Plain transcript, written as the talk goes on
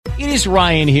It is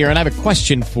Ryan here, and I have a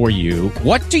question for you.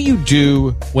 What do you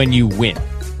do when you win?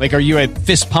 Like, are you a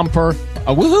fist pumper,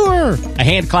 a woohooer, a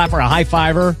hand clapper, a high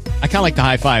fiver? I kind of like the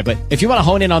high five, but if you want to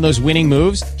hone in on those winning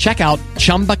moves, check out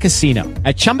Chumba Casino.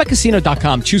 At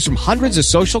ChumbaCasino.com, choose from hundreds of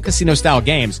social casino-style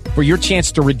games for your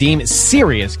chance to redeem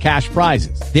serious cash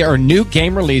prizes. There are new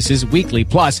game releases weekly,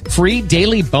 plus free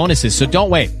daily bonuses. So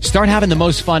don't wait. Start having the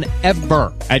most fun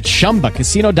ever at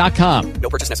ChumbaCasino.com. No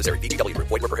purchase necessary. VGW Group.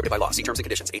 Void where prohibited by law. See terms and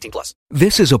conditions. 18+.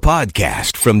 This is a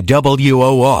podcast from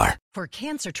WOR. For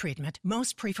cancer treatment,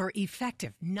 most prefer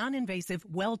effective, non-invasive,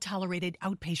 well-tolerated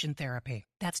outpatient therapy.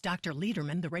 That's Dr.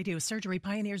 Lederman, the radiosurgery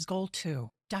pioneer's goal, too.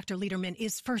 Dr. Lederman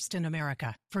is first in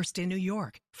America, first in New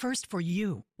York, first for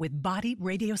you with body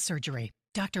radiosurgery.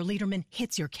 Dr. Lederman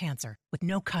hits your cancer with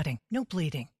no cutting, no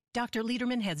bleeding. Dr.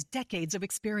 Lederman has decades of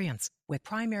experience with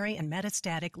primary and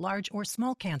metastatic large or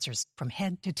small cancers from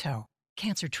head to toe.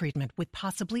 Cancer treatment with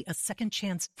possibly a second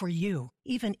chance for you,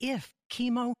 even if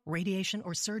chemo, radiation,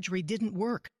 or surgery didn't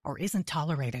work or isn't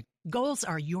tolerated. Goals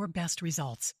are your best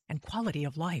results and quality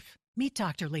of life. Meet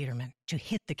Dr. Lederman to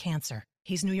hit the cancer.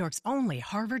 He's New York's only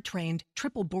Harvard-trained,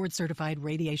 triple board-certified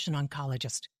radiation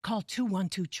oncologist. Call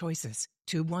 212-CHOICES,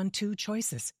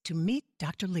 212-CHOICES to meet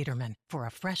Dr. Lederman for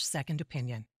a fresh second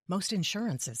opinion. Most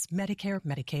insurances, Medicare,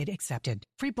 Medicaid accepted.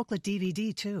 Free booklet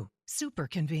DVD, too. Super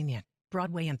convenient.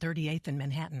 Broadway and 38th in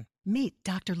Manhattan. Meet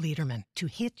Dr. Lederman to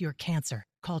hit your cancer.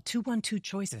 Call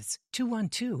 212-CHOICES,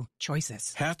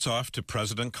 212-CHOICES. Hats off to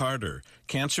President Carter,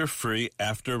 cancer-free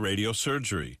after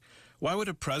radiosurgery. Why would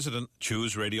a president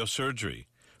choose radiosurgery?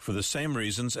 For the same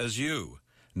reasons as you.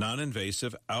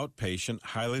 Non-invasive, outpatient,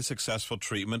 highly successful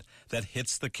treatment that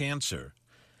hits the cancer.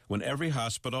 When every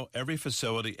hospital, every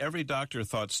facility, every doctor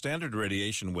thought standard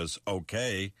radiation was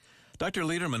okay, Dr.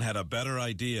 Lederman had a better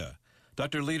idea.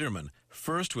 Dr. Lederman,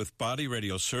 first with body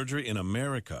radiosurgery in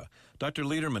America. Dr.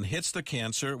 Lederman hits the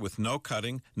cancer with no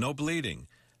cutting, no bleeding.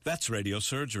 That's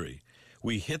radiosurgery.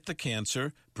 We hit the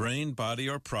cancer, brain, body,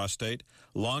 or prostate.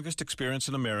 Longest experience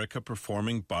in America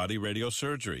performing body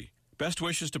radiosurgery. Best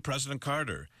wishes to President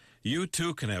Carter. You,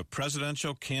 too, can have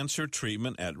presidential cancer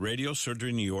treatment at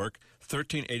Radiosurgery New York,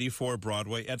 1384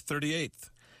 Broadway at 38th.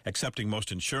 Accepting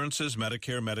most insurances,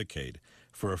 Medicare, Medicaid.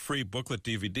 For a free booklet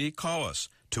DVD, call us,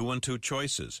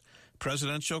 212-CHOICES.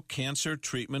 Presidential cancer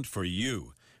treatment for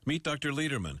you. Meet Dr.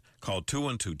 Lederman. Call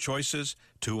 212-CHOICES,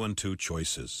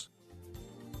 212-CHOICES.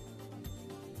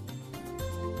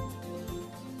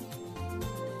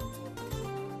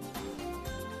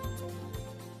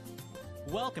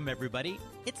 Welcome, everybody.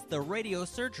 It's the Radio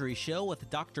Surgery Show with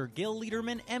Dr. Gil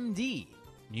Lederman, MD,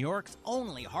 New York's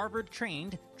only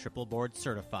Harvard-trained, triple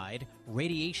board-certified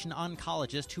radiation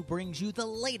oncologist who brings you the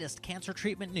latest cancer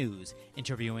treatment news,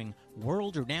 interviewing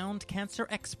world-renowned cancer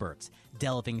experts,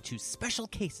 delving into special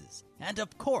cases, and,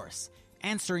 of course,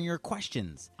 answering your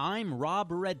questions. I'm Rob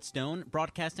Redstone,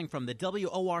 broadcasting from the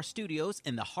WOR studios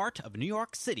in the heart of New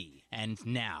York City. And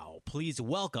now, please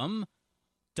welcome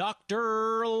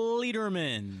Dr.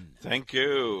 Lederman. Thank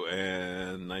you,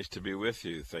 and nice to be with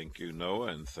you. Thank you, Noah,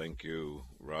 and thank you,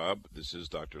 Rob. This is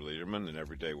Dr. Lederman, and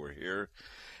every day we're here.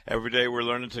 Every day we're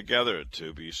learning together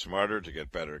to be smarter, to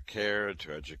get better care,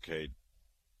 to educate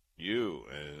you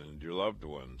and your loved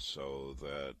ones so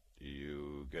that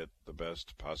you get the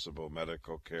best possible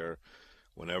medical care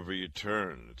whenever you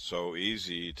turn. It's so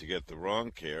easy to get the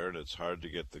wrong care, and it's hard to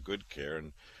get the good care,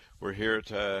 and we're here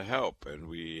to help, and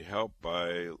we help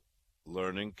by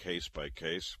learning case by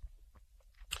case,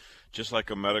 just like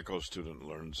a medical student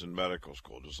learns in medical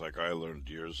school, just like I learned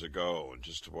years ago, and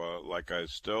just like I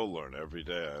still learn. Every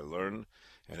day I learn,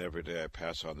 and every day I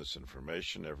pass on this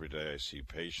information. Every day I see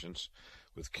patients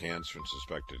with cancer and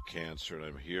suspected cancer, and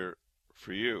I'm here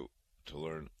for you to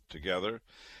learn together.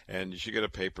 And you should get a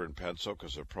paper and pencil,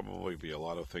 because there'll probably be a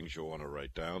lot of things you'll want to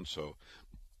write down, so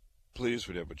please,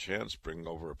 when you have a chance, bring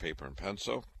over a paper and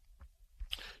pencil.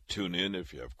 Tune in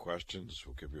if you have questions.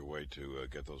 We'll give you a way to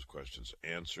get those questions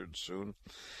answered soon.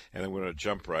 And I'm going to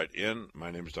jump right in.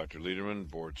 My name is Dr. Lederman,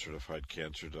 board-certified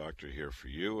cancer doctor here for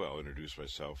you. I'll introduce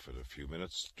myself in a few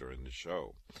minutes during the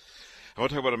show. I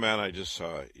want to talk about a man I just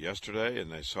saw yesterday,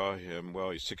 and I saw him, well,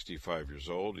 he's 65 years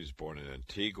old. He's born in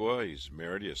Antigua. He's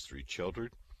married. He has 3 children.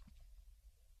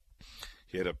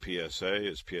 He had a PSA.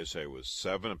 His PSA was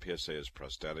 7. A PSA is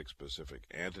prostatic-specific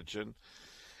antigen.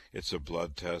 It's a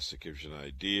blood test that gives you an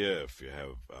idea if you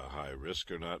have a high risk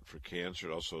or not for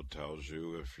cancer. It also tells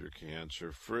you if you're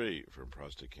cancer-free from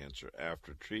prostate cancer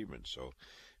after treatment. So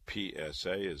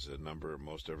PSA is a number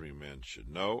most every man should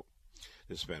know.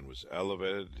 This man was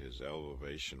elevated. His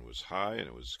elevation was high, and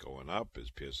it was going up.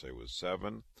 His PSA was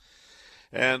 7.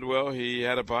 And, well, he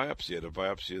had a biopsy. He had a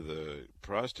biopsy of the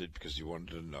prostate because he wanted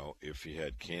to know if he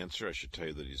had cancer. I should tell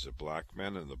you that he's a black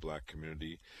man in the black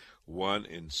community. 1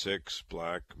 in 6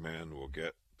 black men will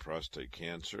get prostate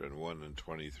cancer, and 1 in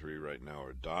 23 right now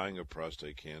are dying of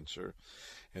prostate cancer.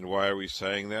 And why are we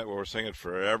saying that? Well, we're saying it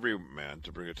for every man,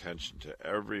 to bring attention to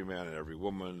every man and every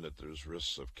woman that there's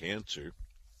risks of cancer.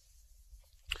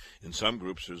 In some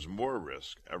groups, there's more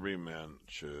risk. Every man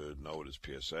should know what his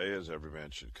PSA is. Every man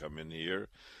should come in here,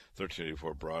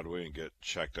 1384 Broadway, and get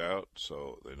checked out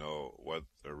so they know what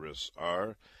their risks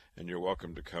are. And you're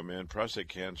welcome to come in. Prostate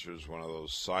cancer is one of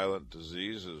those silent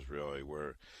diseases, really,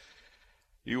 where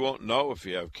you won't know if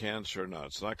you have cancer or not.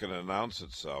 It's not going to announce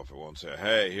itself. It won't say,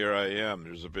 hey, here I am.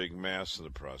 There's a big mass in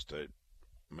the prostate.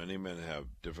 Many men have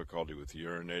difficulty with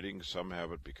urinating. Some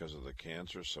have it because of the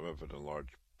cancer. Some have it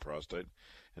enlarged prostate.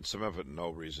 And some have it no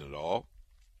reason at all.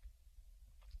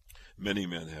 Many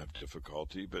men have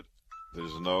difficulty, but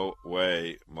there's no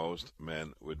way most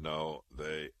men would know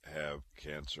they have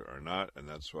cancer or not, and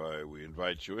that's why we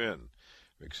invite you in.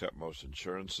 We accept most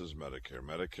insurances, Medicare,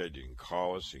 Medicaid. You can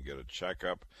call us, you can get a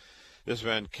checkup. This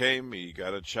man came, he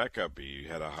got a checkup. He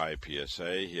had a high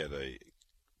PSA. He had a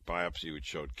biopsy which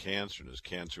showed cancer, and his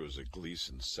cancer was a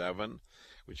Gleason 7,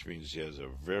 which means he has a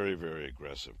very, very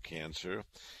aggressive cancer.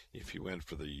 If he went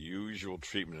for the usual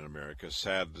treatment in America,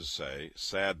 sad to say,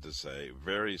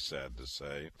 very sad to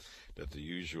say, that the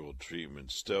usual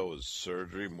treatment still is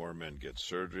surgery. More men get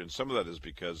surgery, and some of that is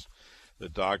because the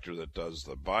doctor that does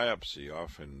the biopsy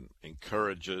often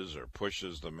encourages or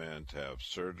pushes the man to have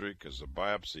surgery, because the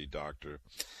biopsy doctor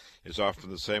is often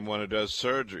the same one who does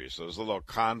surgery. So there's a little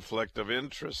conflict of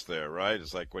interest there, right?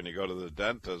 It's like when you go to the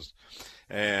dentist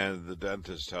and the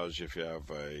dentist tells you if you have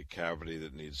a cavity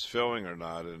that needs filling or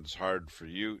not, and it's hard for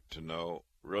you to know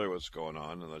really what's going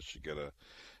on unless you get a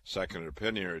second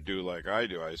opinion or do like I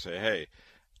do. I say, hey,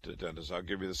 to the dentist, I'll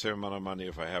give you the same amount of money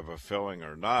if I have a filling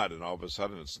or not, and all of a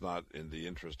sudden it's not in the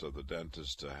interest of the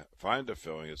dentist to find a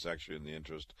filling. It's actually in the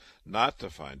interest not to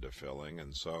find a filling,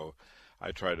 and so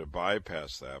I try to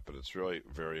bypass that, but it's really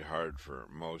very hard for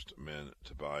most men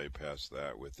to bypass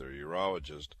that with their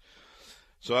urologist.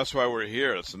 So that's why we're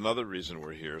here. That's another reason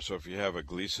we're here. So if you have a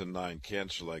Gleason 9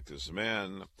 cancer like this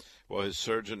man, well, his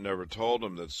surgeon never told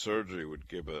him that surgery would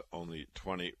give a only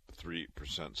 23%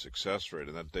 success rate,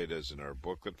 and that data is in our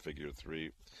booklet, Figure 3,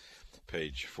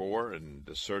 page 4, and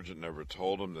the surgeon never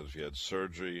told him that if he had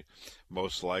surgery,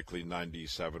 most likely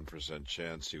 97%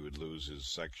 chance he would lose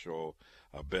his sexual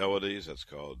abilities. That's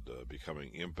called becoming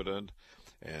impotent.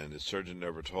 And the surgeon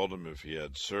never told him if he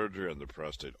had surgery on the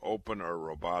prostate, open or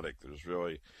robotic. There's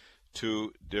really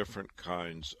 2 different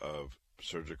kinds of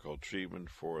surgical treatment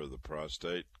for the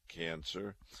prostate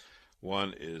cancer.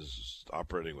 One is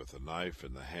operating with a knife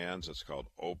in the hands. That's called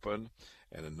open.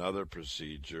 And another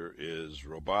procedure is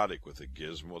robotic with a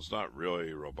gizmo. It's not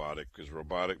really robotic, because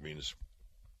robotic means,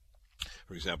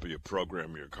 for example, you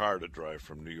program your car to drive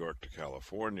from New York to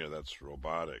California. That's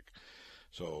robotic.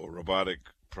 So robotic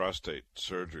prostate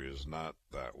surgery is not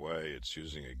that way. It's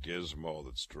using a gizmo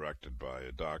that's directed by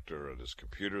a doctor at his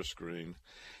computer screen.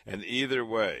 And either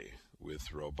way,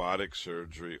 with robotic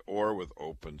surgery or with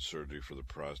open surgery for the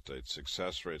prostate,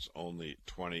 success rate's only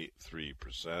 23%,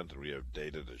 and we have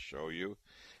data to show you.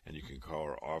 And you can call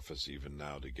our office even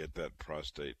now to get that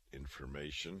prostate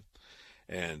information.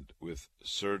 And with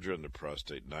surgery on the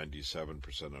prostate,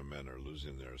 97% of men are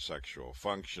losing their sexual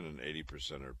function and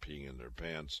 80% are peeing in their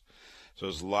pants. So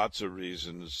there's lots of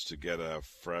reasons to get a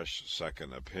fresh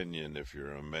second opinion if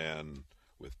you're a man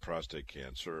with prostate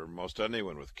cancer, or most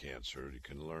anyone with cancer. You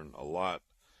can learn a lot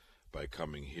by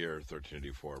coming here,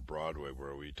 1384 Broadway,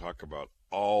 where we talk about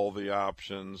all the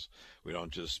options. We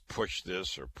don't just push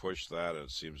this or push that.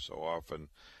 It seems so often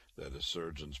that a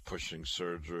surgeon's pushing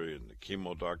surgery and the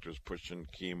chemo doctor's pushing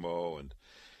chemo, and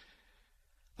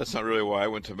that's not really why I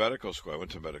went to medical school. I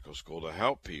went to medical school to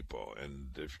help people, and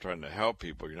if you're trying to help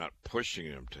people, you're not pushing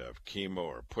them to have chemo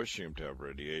or pushing them to have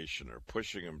radiation or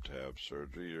pushing them to have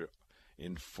surgery. You're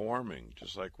informing,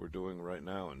 just like we're doing right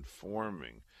now,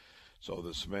 informing. So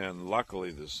this man,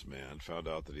 luckily this man found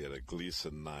out that he had a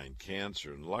Gleason 9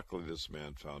 cancer, and luckily this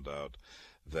man found out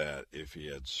that if he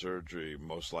had surgery,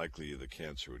 most likely the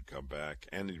cancer would come back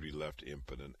and he'd be left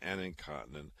impotent and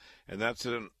incontinent. And that's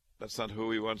not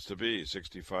who he wants to be.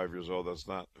 65 years old, that's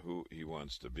not who he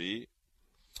wants to be.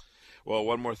 Well,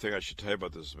 one more thing I should tell you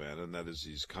about this man, and that is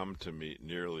he's come to me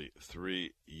nearly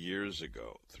 3 years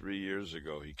ago. 3 years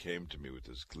ago, he came to me with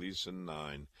this Gleason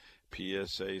 9,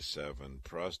 PSA 7,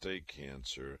 prostate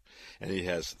cancer, and he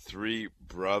has 3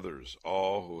 brothers,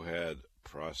 all who had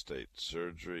prostate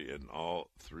surgery, and all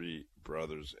three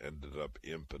brothers ended up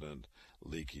impotent,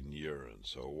 leaking urine.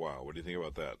 So, wow, what do you think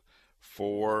about that?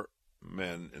 4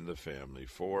 men in the family,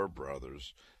 4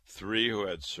 brothers, 3 who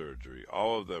had surgery.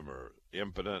 All of them are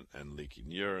impotent and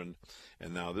leaking urine,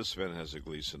 and now this man has a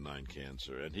Gleason 9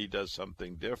 cancer, and he does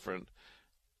something different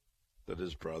that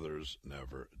his brothers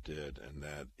never did, and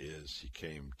that is he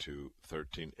came to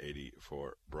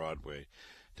 1384 Broadway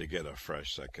to get a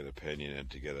fresh second opinion and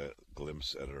to get a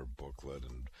glimpse at our booklet.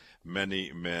 And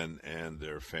many men and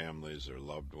their families, their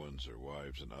loved ones, their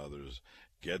wives and others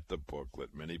get the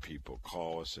booklet. Many people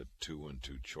call us at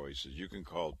 212 Choices. You can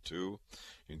call 2. You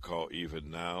can call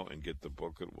even now and get the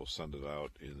booklet. We'll send it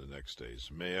out in the next day's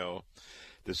mail.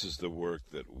 This is the work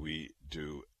that we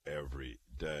do every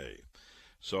day.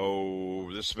 So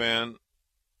this man,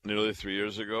 nearly 3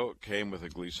 years ago, came with a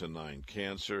Gleason 9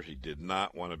 cancer. He did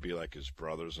not want to be like his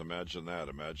brothers. Imagine that.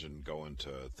 Imagine going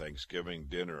to Thanksgiving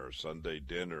dinner or Sunday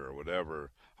dinner or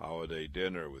whatever, holiday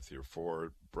dinner with your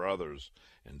 4 brothers,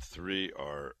 and 3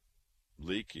 are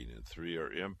leaking and 3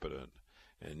 are impotent,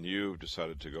 and you've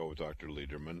decided to go with Dr.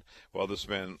 Lederman. Well, this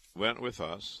man went with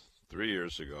us 3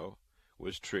 years ago,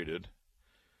 was treated,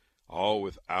 all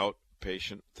without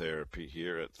patient therapy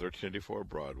here at 1384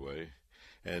 Broadway.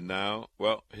 And now,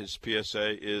 well, his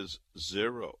PSA is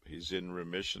 0. He's in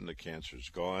remission. The cancer's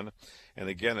gone. And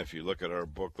again, if you look at our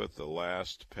booklet, the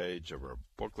last page of our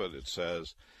booklet, it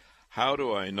says, how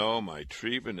do I know my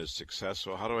treatment is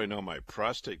successful? How do I know my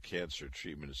prostate cancer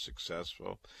treatment is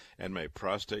successful and my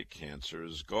prostate cancer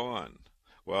is gone?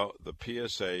 Well, the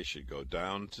PSA should go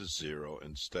down to 0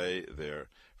 and stay there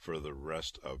for the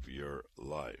rest of your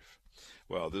life.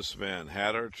 Well, this man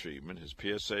had our treatment. His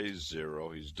PSA is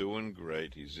 0. He's doing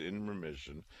great. He's in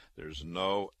remission. There's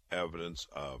no evidence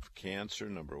of cancer,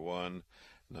 number 1.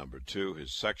 Number 2,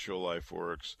 his sexual life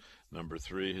works. Number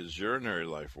 3, his urinary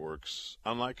life works,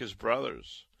 unlike his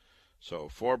brothers. So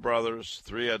 4 brothers,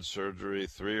 3 had surgery,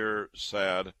 3 are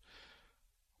sad.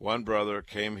 1 brother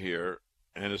came here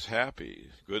and is happy.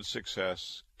 Good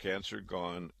success, cancer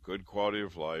gone, good quality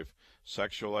of life,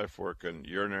 sexual life working,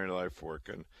 urinary life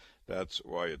working. That's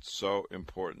why it's so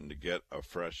important to get a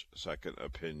fresh second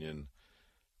opinion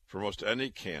for most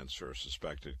any cancer or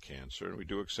suspected cancer. And we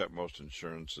do accept most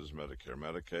insurances, Medicare,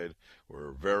 Medicaid.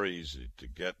 We're very easy to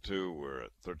get to. We're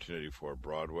at 1384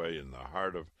 Broadway in the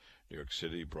heart of New York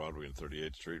City, Broadway and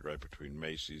 38th Street, right between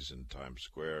Macy's and Times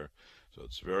Square. So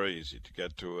it's very easy to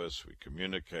get to us. We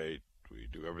communicate. We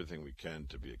do everything we can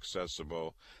to be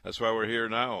accessible. That's why we're here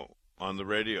now on the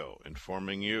radio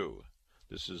informing you.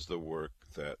 This is the work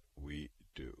that we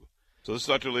do. So this is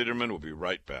Dr. Lederman. We'll be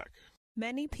right back.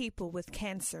 Many people with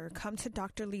cancer come to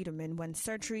Dr. Lederman when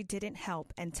surgery didn't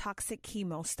help and toxic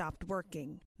chemo stopped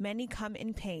working. Many come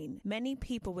in pain. Many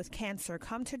people with cancer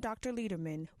come to Dr.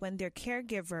 Lederman when their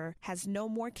caregiver has no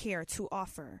more care to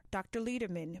offer. Dr.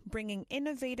 Lederman, bringing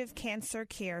innovative cancer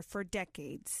care for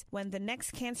decades. When the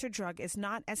next cancer drug is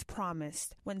not as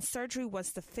promised, when surgery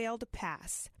was the failed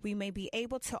pass, we may be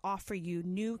able to offer you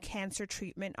new cancer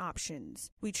treatment options.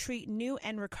 We treat new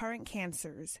and recurrent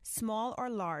cancers, small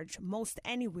or large, most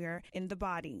anywhere in the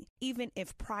body, even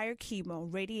if prior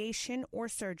chemo, radiation, or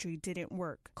surgery didn't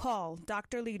work. Call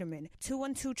Dr. Lederman,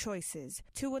 212 Choices,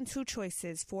 212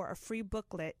 Choices for a free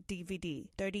booklet DVD,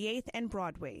 38th and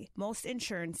Broadway. Most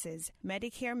insurances,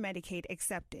 Medicare, Medicaid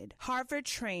accepted.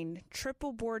 Harvard-trained,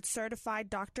 triple board certified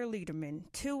Dr.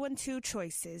 Lederman, 212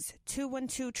 Choices,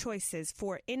 212 Choices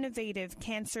for innovative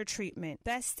cancer treatment.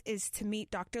 Best is to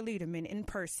meet Dr. Lederman in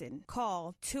person.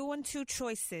 Call 212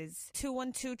 Choices,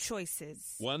 212 Choices.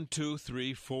 1, 2,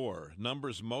 3, 4.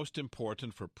 Numbers most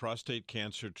important for prostate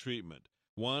cancer treatment.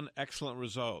 1, excellent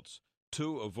results.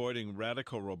 2, avoiding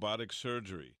radical robotic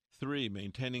surgery. 3,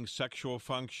 maintaining sexual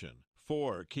function.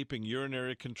 4, keeping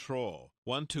urinary control.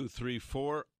 1, 2, 3,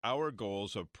 4, our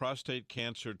goals of prostate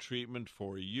cancer treatment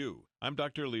for you. I'm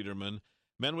Dr. Lederman.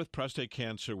 Men with prostate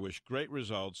cancer wish great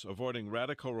results, avoiding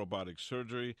radical robotic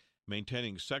surgery,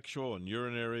 maintaining sexual and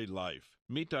urinary life.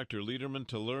 Meet Dr. Lederman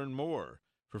to learn more.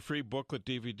 For free booklet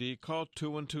DVD, call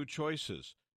 212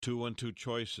 Choices, 212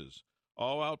 Choices.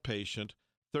 All outpatient,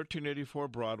 1384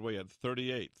 Broadway at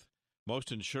 38th.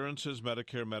 Most insurances,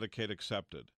 Medicare, Medicaid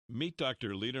accepted. Meet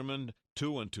Dr. Lederman,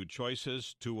 212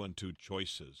 Choices, 212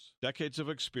 Choices. Decades of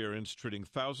experience treating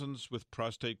thousands with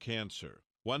prostate cancer.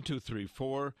 1, 2, 3,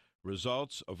 4.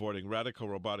 Results, avoiding radical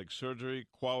robotic surgery,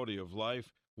 quality of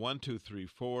life. 1, 2, 3,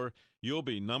 4. You'll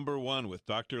be number 1 with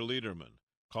Dr. Lederman.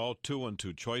 Call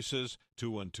 212 Choices,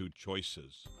 212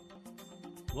 Choices.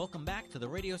 Welcome back to the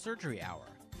Radio Surgery Hour.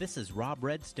 This is Rob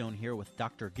Redstone here with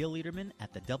Dr. Gil Liederman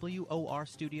at the WOR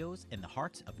Studios in the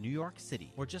heart of New York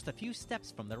City. We're just a few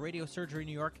steps from the Radio Surgery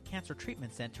New York Cancer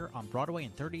Treatment Center on Broadway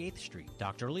and 38th Street.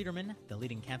 Dr. Liederman, the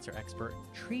leading cancer expert,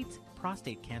 treats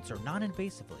prostate cancer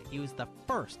non-invasively. He was the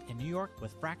first in New York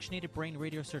with fractionated brain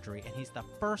radiosurgery, and he's the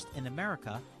first in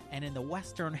America and in the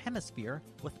Western Hemisphere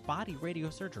with body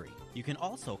radiosurgery. You can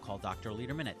also call Dr.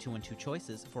 Liederman at 212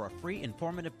 Choices for a free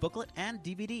informative booklet and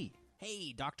DVD.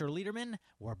 Hey, Dr. Liederman,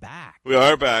 we're back. We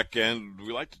are back, and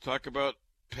we like to talk about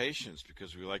patients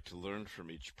because we like to learn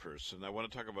from each person. I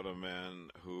want to talk about a man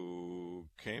who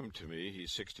came to me.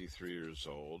 He's 63 years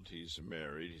old. He's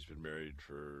married. He's been married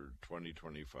for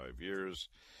 25 years.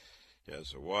 He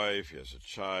has a wife. He has a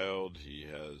child. He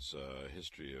has a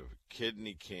history of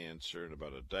kidney cancer, and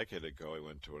about a decade ago he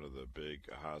went to one of the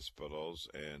big hospitals,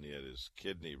 and he had his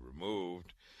kidney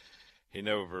removed. He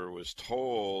never was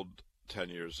told 10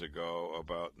 years ago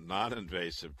about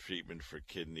non-invasive treatment for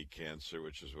kidney cancer,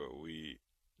 which is what we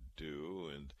do.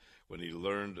 And when he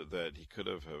learned that he could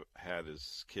have had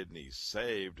his kidney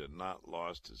saved and not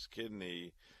lost his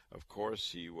kidney, of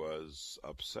course he was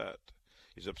upset.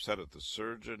 He's upset at the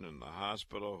surgeon in the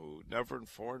hospital who never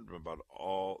informed him about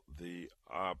all the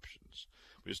options.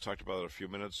 We just talked about it a few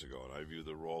minutes ago, and I view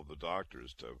the role of the doctor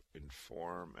is to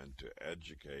inform and to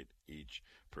educate each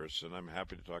person. I'm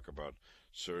happy to talk about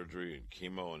surgery and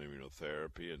chemo and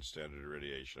immunotherapy and standard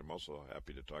radiation. I'm also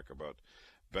happy to talk about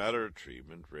better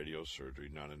treatment,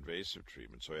 radiosurgery, non-invasive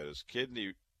treatment. So he had his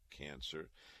kidney cancer.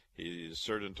 His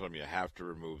surgeon told him you have to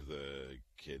remove the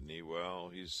kidney.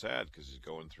 Well, he's sad because he's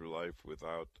going through life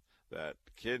without that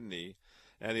kidney.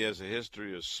 And he has a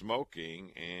history of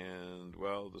smoking, and,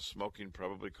 well, the smoking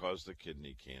probably caused the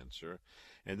kidney cancer.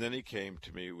 And then he came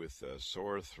to me with a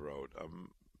sore throat, a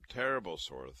terrible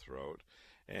sore throat,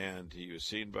 and he was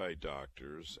seen by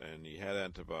doctors, and he had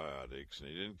antibiotics, and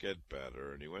he didn't get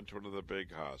better, and he went to one of the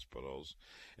big hospitals,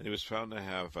 and he was found to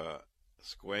have a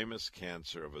squamous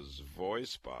cancer of his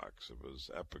voice box, of his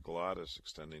epiglottis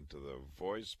extending to the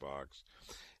voice box,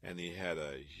 and he had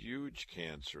a huge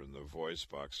cancer in the voice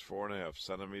box, 4.5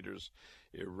 centimeters,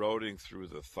 eroding through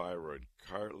the thyroid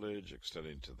cartilage,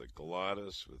 extending to the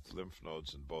glottis with lymph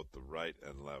nodes in both the right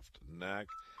and left neck,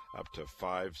 up to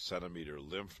 5-centimeter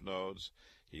lymph nodes.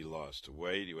 He lost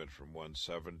weight. He went from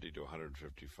 170 to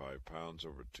 155 pounds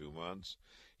over 2 months.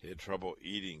 He had trouble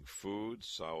eating foods,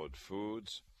 solid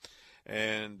foods.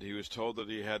 And he was told that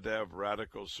he had to have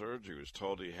radical surgery. He was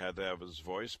told he had to have his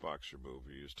voice box removed.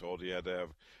 He was told he had to have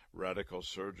radical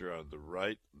surgery on the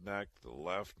right neck, the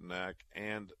left neck,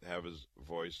 and have his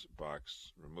voice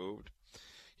box removed.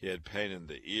 He had pain in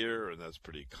the ear, and that's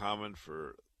pretty common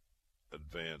for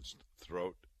advanced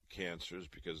throat cancers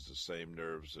because the same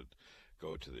nerves that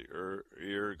go to the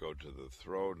ear go to the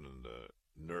throat, and the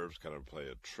nerves kind of play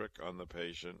a trick on the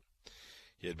patient.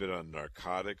 He had been on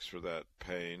narcotics for that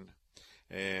pain.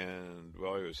 And,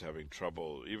 well, he was having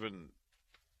trouble even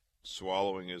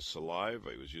swallowing his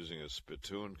saliva. He was using a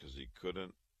spittoon because he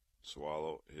couldn't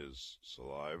swallow his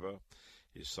saliva.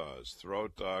 He saw his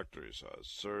throat doctor. He saw his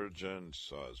surgeon. He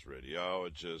saw his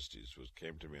radiologist. He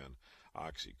came to me on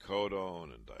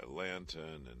oxycodone and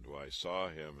Dilantin. And I saw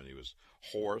him, and he was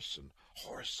hoarse. And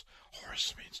hoarse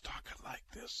means talking like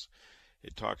this.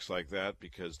 It talks like that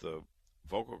because the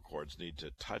vocal cords need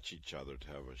to touch each other to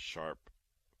have a sharp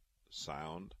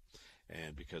sound,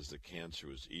 and because the cancer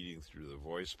was eating through the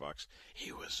voice box,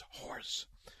 he was hoarse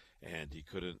and he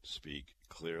couldn't speak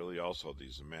clearly. Also,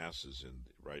 these masses in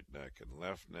the right neck and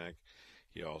left neck.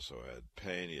 He also had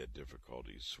pain. He had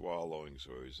difficulty swallowing, so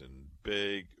he was in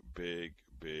big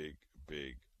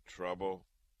trouble.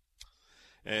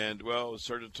 And, well, the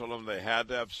surgeon told him they had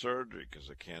to have surgery because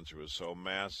the cancer was so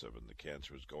massive, and the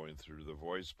cancer was going through the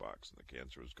voice box, and the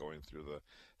cancer was going through the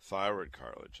thyroid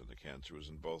cartilage, and the cancer was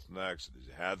in both necks. And he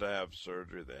had to have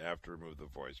surgery. They have to remove the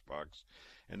voice box.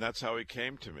 And that's how he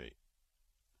came to me.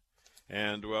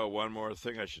 And, well, one more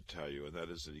thing I should tell you, and that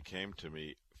is that he came to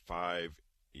me 5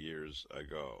 years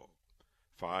ago.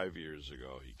 5 years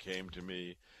ago, he came to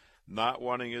me not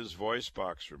wanting his voice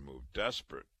box removed,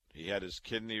 desperate. He had his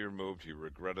kidney removed. He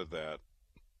regretted that.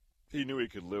 He knew he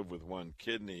could live with one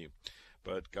kidney,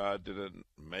 but God didn't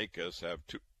make us have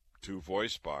two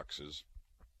voice boxes.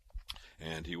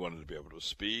 And he wanted to be able to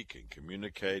speak and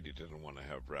communicate. He didn't want to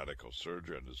have radical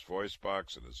surgery on his voice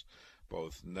box and his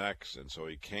both necks. And so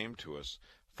he came to us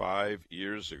 5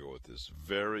 years ago with this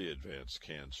very advanced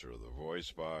cancer of the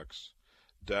voice box,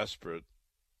 desperate.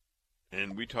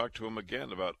 And we talked to him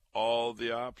again about all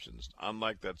the options,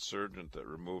 unlike that surgeon that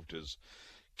removed his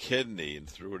kidney and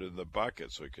threw it in the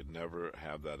bucket so he could never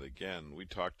have that again. We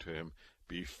talked to him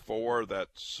before that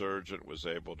surgeon was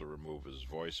able to remove his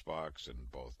voice box in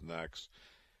both necks.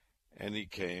 And he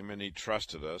came and he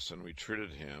trusted us, and we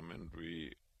treated him, and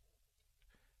we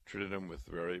treated him with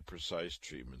very precise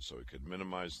treatment so he could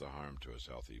minimize the harm to his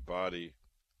healthy body.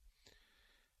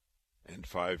 And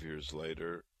 5 years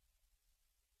later,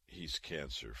 he's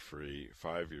cancer-free.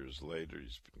 5 years later,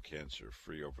 he's been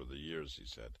cancer-free. Over the years,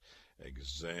 he's had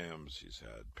exams, he's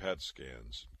had PET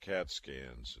scans, and CAT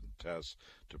scans, and tests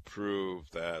to prove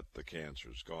that the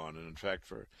cancer's gone. And in fact,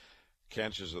 for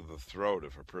cancers of the throat,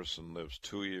 if a person lives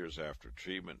 2 years after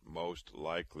treatment, most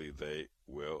likely they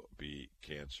will be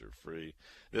cancer-free.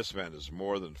 This man is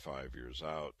more than 5 years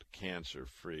out,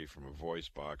 cancer-free from a voice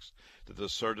box that the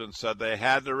surgeon said they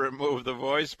had to remove the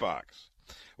voice box.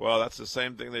 Well, that's the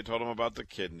same thing they told him about the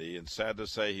kidney, and sad to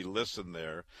say he listened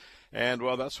there. And,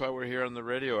 well, that's why we're here on the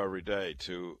radio every day,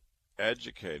 to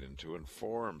educate and to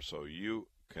inform so you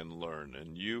can learn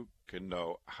and you can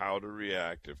know how to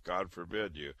react if, God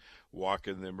forbid, you walk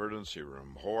in the emergency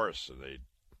room hoarse and they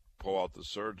pull out the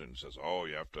surgeon and says, oh,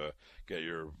 you have to get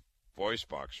your voice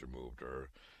box removed, or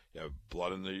you have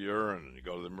blood in the urine and you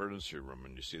go to the emergency room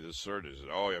and you see the surgeon, says,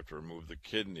 oh, you have to remove the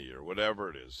kidney or whatever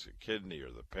it is, the kidney or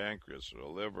the pancreas or the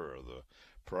liver or the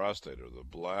prostate or the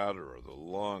bladder or the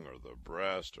lung or the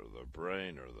breast or the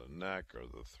brain or the neck or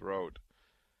the throat.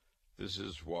 This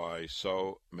is why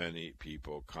so many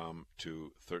people come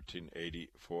to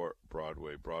 1384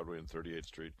 Broadway and 38th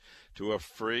Street, to a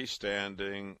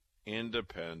freestanding,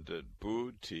 independent,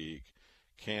 boutique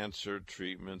cancer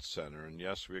treatment center. And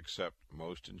yes, we accept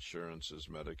most insurances,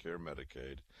 Medicare,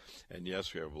 Medicaid. And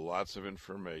yes, we have lots of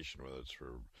information, whether it's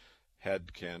for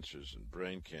head cancers and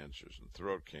brain cancers and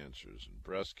throat cancers and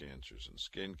breast cancers and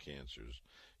skin cancers.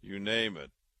 You name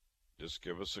it, just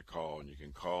give us a call. And you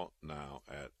can call now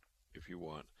at, if you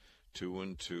want,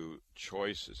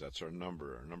 212-CHOICES. That's our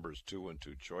number. Our number is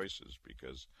 212-CHOICES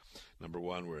because, number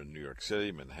one, we're in New York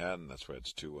City, Manhattan. That's why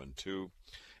it's 212.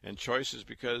 And choices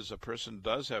because a person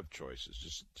does have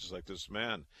choices, just like this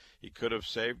man. He could have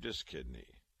saved his kidney.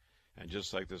 And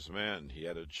just like this man, he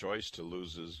had a choice to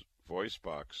lose his voice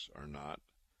box or not.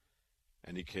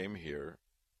 And he came here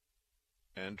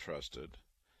and trusted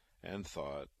and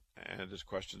thought, and his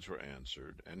questions were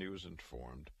answered, and he was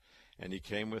informed. And he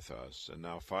came with us, and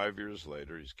now 5 years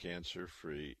later, he's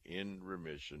cancer-free, in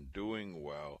remission, doing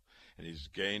well, and he's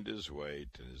gained his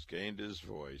weight, and he's gained his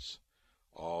voice,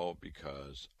 all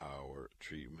because our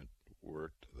treatment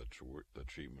worked, the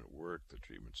treatment worked, the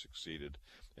treatment succeeded,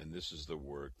 and this is the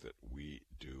work that we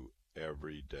do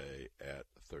every day at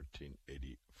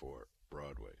 1384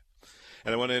 Broadway.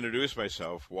 And I want to introduce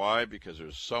myself. Why? Because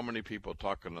there's so many people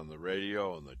talking on the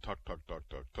radio, and they talk,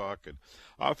 and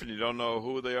often you don't know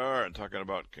who they are, and talking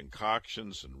about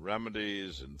concoctions and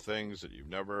remedies and things that you've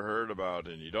never heard about,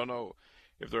 and you don't know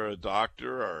if they're a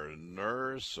doctor or a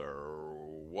nurse or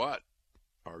what,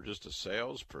 or just a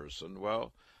salesperson.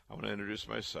 Well, I want to introduce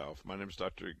myself. My name is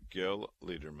Dr. Gil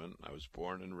Liederman. I was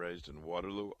born and raised in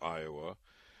Waterloo, Iowa.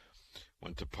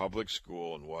 Went to public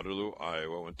school in Waterloo,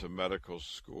 Iowa, went to medical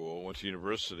school, went to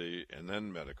university, and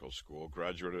then medical school,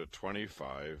 graduated at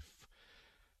 25,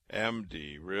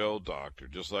 MD, real doctor,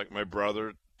 just like my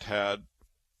brother, Tad,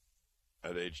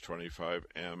 at age 25,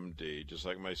 MD, just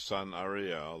like my son,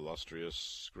 Ariel,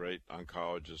 illustrious, great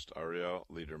oncologist, Ariel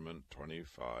Liederman,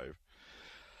 25.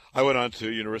 I went on to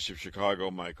University of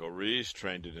Chicago, Michael Reese,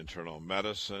 trained in internal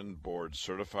medicine, board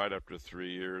certified after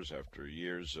 3 years, after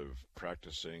years of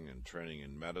practicing and training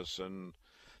in medicine.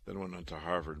 Then went on to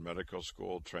Harvard Medical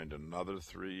School, trained another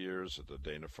 3 years at the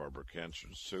Dana-Farber Cancer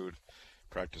Institute,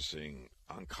 practicing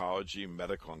oncology,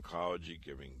 medical oncology,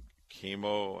 giving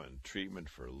chemo and treatment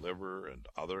for liver and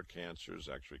other cancers,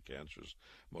 actually cancers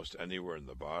most anywhere in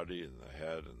the body, in the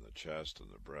head, in the chest, in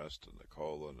the breast, in the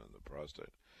colon, and the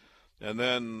prostate. And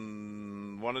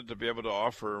then wanted to be able to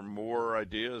offer more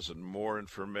ideas and more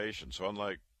information. So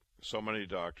unlike so many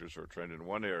doctors who are trained in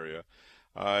one area,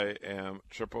 I am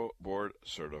triple board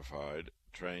certified,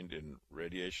 trained in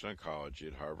radiation oncology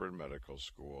at Harvard Medical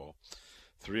School,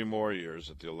 3 more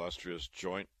years at the illustrious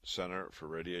Joint Center for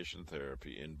Radiation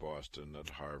Therapy in Boston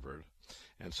at Harvard.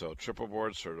 And so triple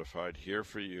board certified, here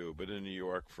for you, been in New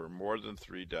York for more than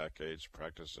 3 decades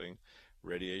practicing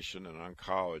radiation and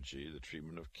oncology, the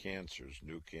treatment of cancers,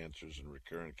 new cancers and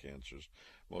recurrent cancers,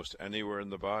 most anywhere in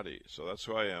the body. So that's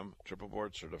who I am, triple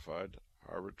board certified,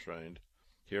 Harvard trained,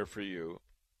 here for you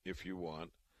if you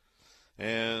want.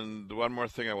 And one more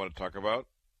thing I want to talk about,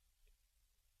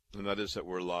 and that is that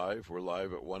we're live. We're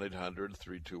live at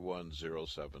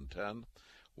 1-800-321-0710,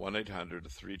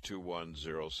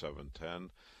 1-800-321-0710.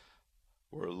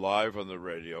 We're live on the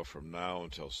radio from now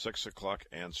until 6 o'clock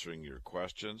answering your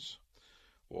questions.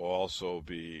 We'll also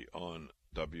be on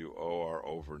WOR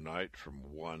overnight from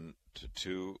 1 to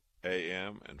 2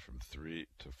 a.m. and from 3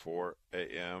 to 4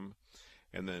 a.m.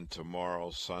 And then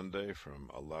tomorrow, Sunday,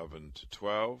 from 11 to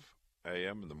 12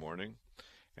 a.m. in the morning.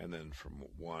 And then from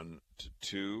 1 to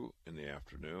 2 in the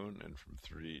afternoon and from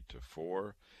 3 to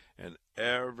 4. And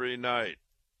every night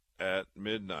at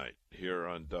midnight here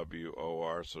on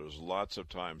WOR. So there's lots of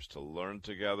times to learn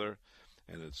together,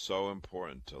 and it's so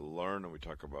important to learn. And we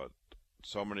talk about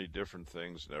so many different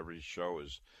things, and every show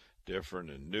is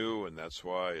different and new, and that's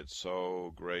why it's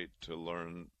so great to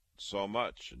learn so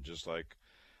much. And just like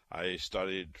I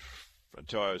studied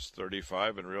until I was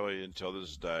 35, and really until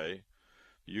this day,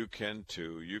 you can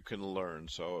too. You can learn.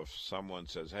 So if someone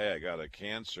says, hey, I got a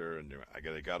cancer and I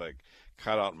got to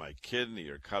cut out my kidney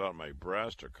or cut out my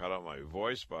breast or cut out my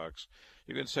voice box,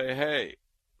 you can say, hey,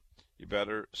 you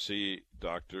better see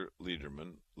Dr.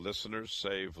 Lederman. Listeners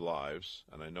save lives,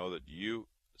 and I know that you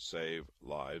save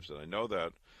lives, and I know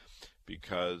that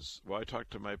because, well, I talk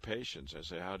to my patients. I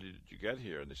say, how did you get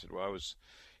here? And they said, well, I was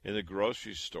in the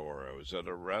grocery store, I was at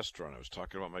a restaurant, I was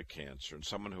talking about my cancer, and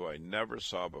someone who I never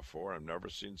saw before, I've never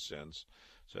seen since,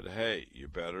 said, hey, you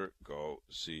better go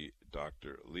see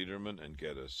Dr. Lederman and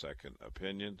get a second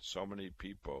opinion. So many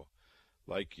people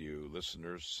like you,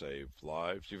 listeners save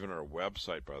lives. Even our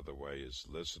website, by the way, is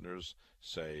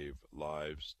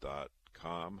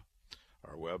listenerssavelives.com.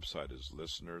 Our website is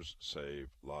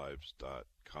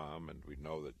listenerssavelives.com, and we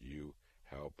know that you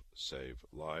help save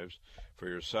lives for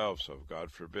yourself. So if,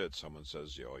 God forbid, someone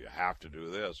says, you have to do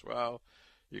this, well,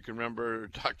 you can remember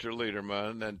Dr.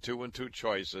 Lederman and 2 and 2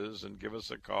 choices and give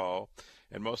us a call.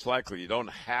 And most likely you don't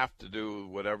have to do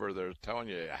whatever they're telling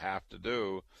you have to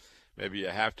do. Maybe you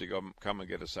have to come and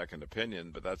get a second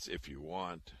opinion, but that's if you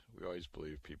want. We always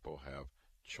believe people have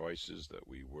choices, that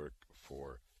we work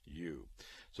for you.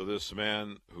 So this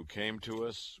man who came to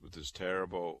us with this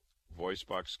terrible voice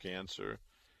box cancer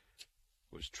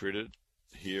was treated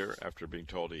here after being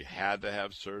told he had to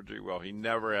have surgery. Well, he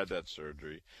never had that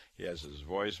surgery. He has his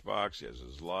voice box, he has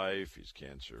his life, he's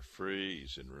cancer-free,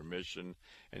 he's in remission,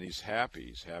 and he's happy.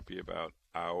 He's happy about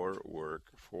our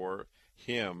work for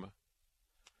him,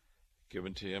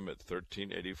 given to him at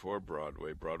 1384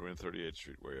 Broadway and 38th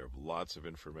Street, where you have lots of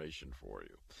information for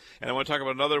you. And I want to talk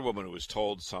about another woman who was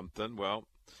told something. Well,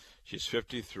 she's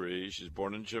 53. She's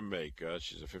born in Jamaica.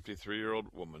 She's a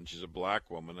 53-year-old woman. She's a black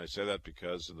woman. I say that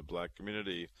because in the black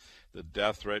community, the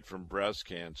death rate from breast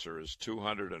cancer is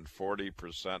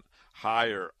 240%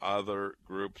 higher other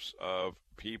groups of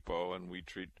people, and we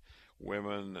treat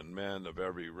women and men of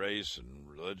every race and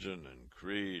religion and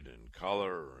creed and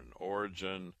color and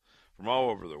origin from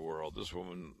all over the world. This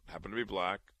woman happened to be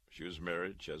black. She was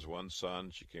married. She has one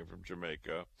son. She came from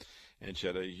Jamaica. And she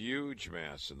had a huge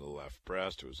mass in the left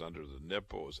breast. It was under the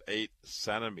nipple. It was 8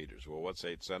 centimeters. Well, what's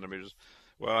 8 centimeters?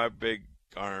 Well, I have big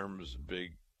arms and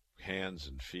big hands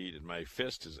and feet, and my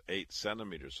fist is 8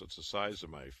 centimeters, so it's the size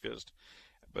of my fist.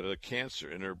 But a cancer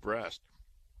in her breast.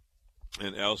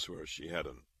 And elsewhere, she had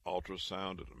an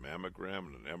ultrasound and a mammogram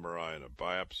and an MRI and a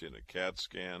biopsy and a CAT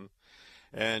scan.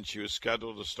 And she was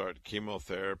scheduled to start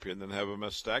chemotherapy and then have a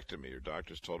mastectomy. Her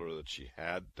doctors told her that she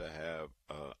had to have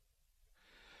a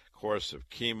course of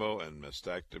chemo and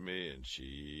mastectomy, and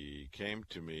she came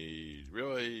to me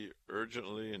really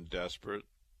urgently and desperate.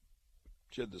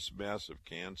 She had this massive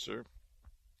cancer.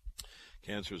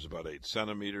 Cancer was about 8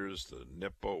 centimeters. The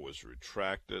nipple was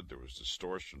retracted. There was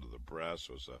distortion of the breast.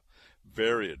 It was a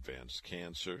very advanced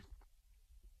cancer.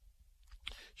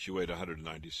 She weighed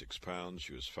 196 pounds.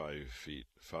 She was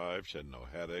 5'5". She had no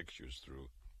headache. She was through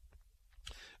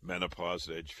menopause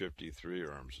at age 53.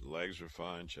 Her arms and legs were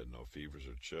fine. She had no fevers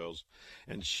or chills.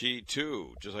 And she,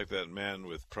 too, just like that man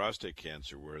with prostate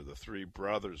cancer, where the 3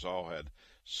 brothers all had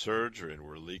surgery and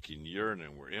were leaking urine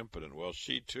and were impotent, well,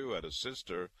 she, too, had a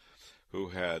sister who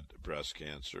had breast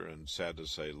cancer and, sad to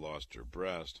say, lost her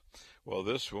breast. Well,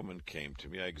 this woman came to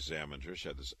me. I examined her. She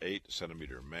had this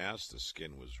 8-centimeter mass. The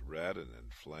skin was red and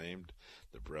inflamed.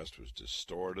 The breast was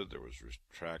distorted. There was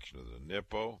retraction of the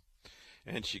nipple.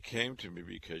 And she came to me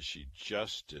because she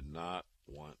just did not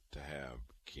want to have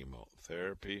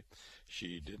chemotherapy.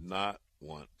 She did not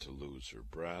want to lose her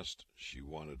breast. She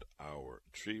wanted our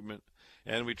treatment.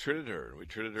 And we treated her. We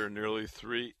treated her nearly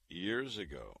 3 years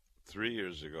ago. 3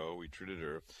 years ago, we treated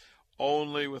her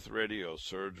only with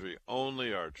radiosurgery,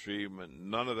 only our treatment,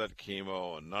 none of that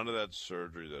chemo and none of that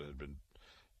surgery that had been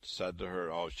said to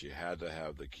her, oh, she had to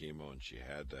have the chemo and she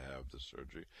had to have the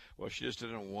surgery. Well, she just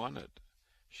didn't want it.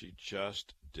 She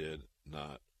just did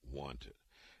not want it.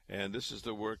 And this is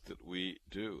the work that we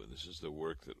do, and this is the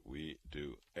work that we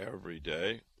do every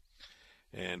day.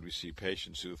 And we see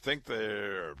patients who think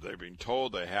they're being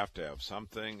told they have to have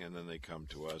something, and then they come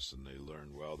to us and they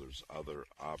learn, well, there's other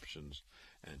options.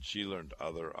 And she learned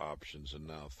other options, and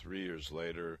now 3 years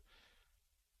later,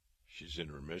 she's in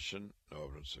remission, no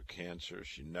evidence of cancer.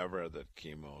 She never had that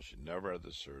chemo. She never had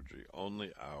the surgery.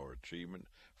 Only our treatment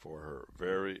for her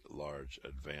very large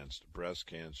advanced breast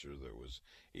cancer that was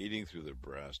eating through the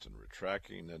breast and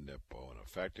retracting the nipple and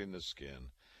affecting the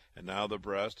skin. And now the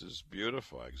breast is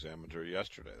beautiful. I examined her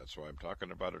yesterday. That's why I'm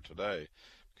talking about her today,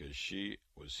 because she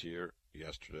was here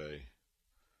yesterday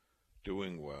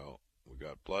doing well. We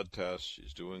got blood tests.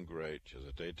 She's doing great. She has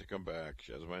a date to come back.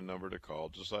 She has my number to call,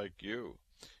 just like you.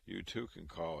 You too can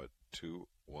call it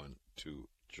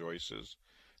 212-CHOICES.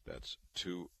 That's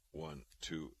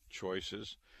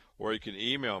 212-CHOICES. Or you can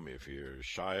email me if you're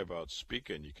shy about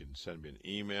speaking. You can send me an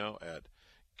email at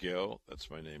Gil,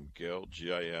 that's my name, Gil,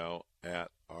 G-I-L,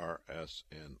 at rsny.org.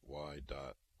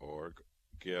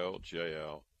 Gil,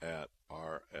 G-I-L, at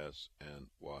rsny.org.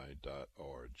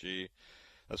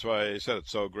 That's why I said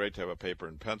it's so great to have a paper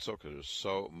and pencil, because there's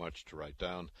so much to write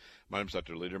down. My name's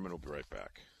Dr. Lederman. We'll be right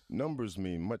back. Numbers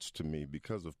mean much to me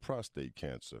because of prostate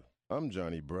cancer. I'm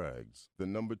Johnny Braggs, the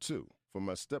number 2, for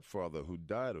my stepfather who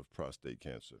died of prostate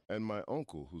cancer, and my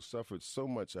uncle who suffered so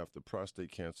much after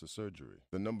prostate cancer surgery.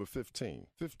 The number 15,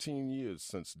 15 years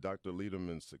since Dr.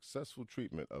 Lederman's successful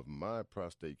treatment of my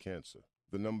prostate cancer.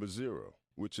 The number 0,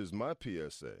 which is my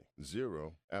PSA,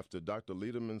 0, after Dr.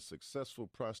 Lederman's successful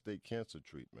prostate cancer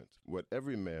treatment. What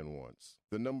every man wants.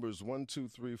 The numbers 1, 2,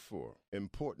 3, 4,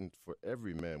 important for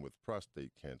every man with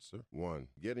prostate cancer. 1,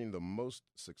 getting the most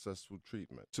successful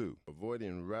treatment. 2,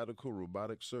 avoiding radical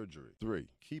robotic surgery. 3,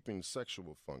 keeping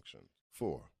sexual function.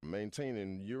 4,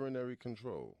 maintaining urinary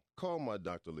control. Call my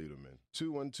Dr. Lederman,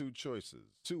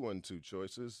 212-CHOICES,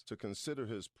 212-CHOICES, to consider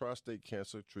his prostate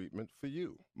cancer treatment for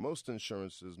you. Most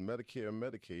insurances, Medicare,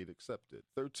 Medicaid accepted.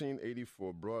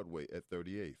 1384 Broadway at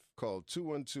 38th. Call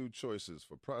 212-CHOICES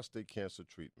for prostate cancer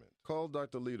treatment. Call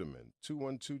Dr. Lederman,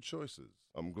 212-CHOICES.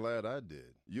 I'm glad I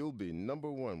did. You'll be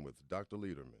number 1 with Dr.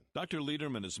 Lederman. Dr.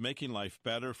 Lederman is making life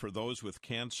better for those with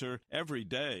cancer every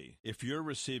day. If you're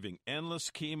receiving endless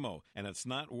chemo and it's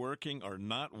not working or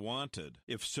not wanted,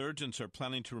 if surgeons are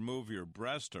planning to remove your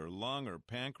breast or lung or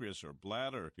pancreas or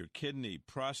bladder, your kidney,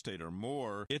 prostate, or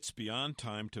more, it's beyond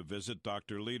time to visit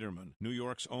Dr. Lederman, New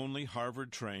York's only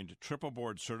Harvard-trained,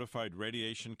 triple-board certified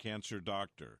radiation cancer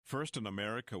doctor. First in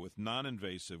America with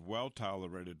non-invasive,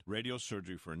 well-tolerated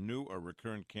radiosurgery for new or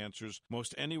recurrent cancers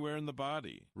most anywhere in the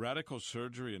body. Radical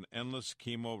surgery and endless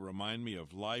chemo remind me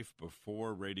of life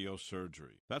before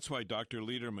radiosurgery. That's why Dr.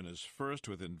 Lederman is first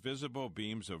with invisible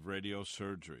beams of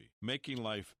radiosurgery, making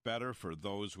life better for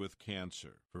those with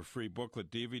cancer. For free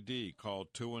booklet DVD, call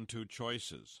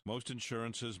 212-CHOICES. Most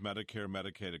insurances, Medicare,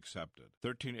 Medicaid accepted.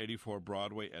 1384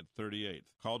 Broadway at 38th.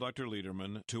 Call Dr.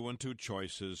 Lederman,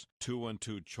 212-CHOICES,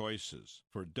 212-CHOICES.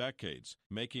 For decades,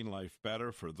 making life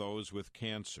better for those with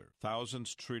cancer.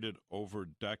 Thousands treated over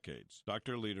decades.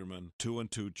 Dr. Lederman,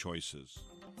 212-CHOICES.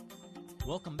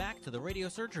 Welcome back to the Radio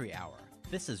Surgery Hour.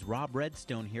 This is Rob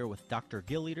Redstone here with Dr.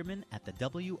 Gil Lederman at the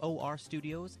WOR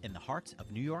Studios in the heart of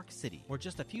New York City. We're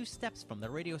just a few steps from the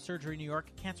Radio Surgery New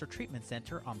York Cancer Treatment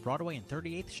Center on Broadway and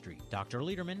 38th Street. Dr.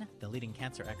 Lederman, the leading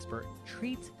cancer expert,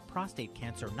 treats prostate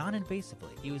cancer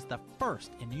non-invasively. He was the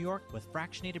first in New York with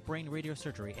fractionated brain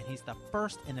radiosurgery, and he's the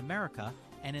first in America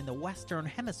and in the Western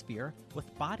Hemisphere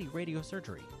with body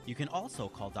radiosurgery. You can also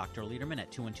call Dr. Lederman at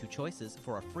 212-CHOICES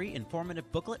for a free informative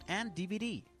booklet and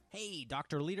DVD. Hey,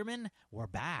 Dr. Lederman, we're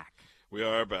back. We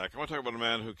are back. I want to talk about a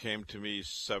man who came to me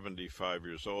 75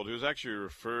 years old. He was actually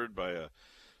referred by a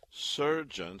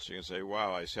surgeon. So you can say,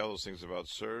 wow, I say all those things about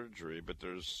surgery, but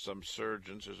there's a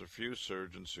few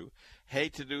surgeons who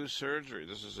hate to do surgery.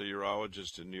 This is a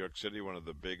urologist in New York City, one of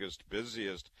the biggest,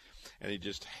 busiest, and he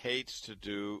just hates to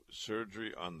do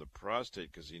surgery on the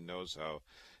prostate because he knows how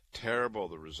terrible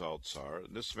the results are.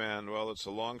 And this man, well, it's a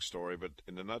long story, but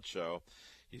in a nutshell,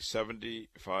 he's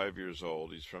 75 years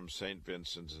old. He's from St.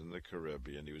 Vincent's in the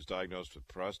Caribbean. He was diagnosed with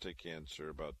prostate cancer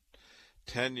about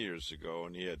 10 years ago,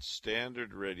 and he had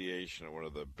standard radiation at one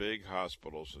of the big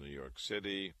hospitals in New York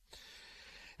City.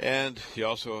 And he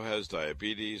also has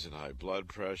diabetes and high blood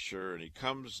pressure, and he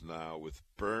comes now with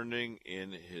burning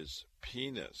in his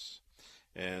penis.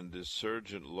 And the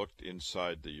surgeon looked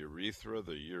inside the urethra.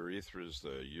 The urethra is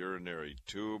the urinary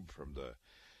tube from the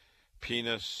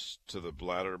penis to the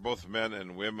bladder. Both men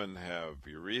and women have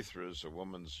urethras. A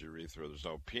woman's urethra, there's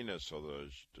no penis, so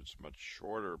there's much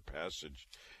shorter passage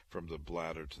from the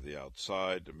bladder to the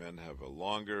outside. The men have a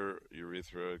longer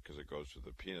urethra because it goes to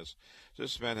the penis.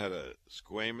 This man had a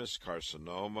squamous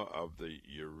carcinoma of the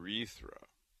urethra.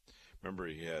 Remember,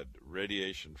 he had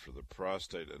radiation for the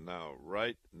prostate, and now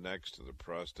right next to the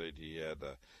prostate, he had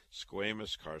a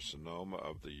squamous carcinoma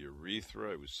of the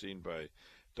urethra. It was seen by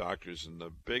doctors in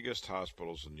the biggest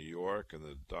hospitals in New York, and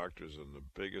the doctors in the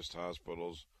biggest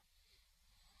hospitals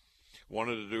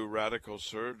wanted to do radical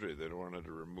surgery. They wanted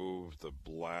to remove the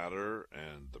bladder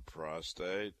and the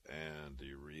prostate and the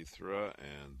urethra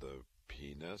and the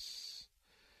penis.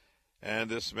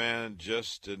 And this man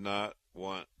just did not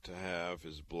want to have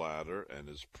his bladder and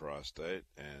his prostate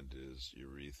and his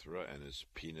urethra and his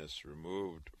penis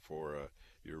removed for a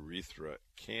urethra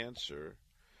cancer.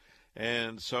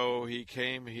 And so he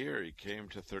came here. He came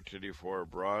to 1384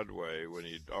 Broadway when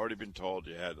he'd already been told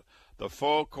you had the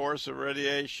full course of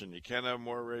radiation. You can't have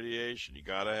more radiation. You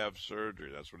got to have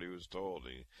surgery. That's what he was told.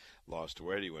 He lost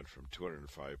weight. He went from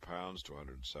 205 pounds to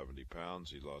 170 pounds.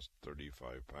 He lost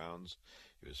 35 pounds.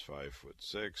 He was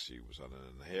 5'6". He was on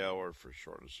an inhaler for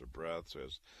shortness of breath. So he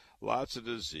has lots of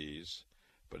disease.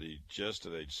 But he just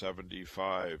at age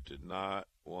 75 did not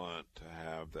want to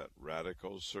have that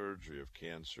radical surgery of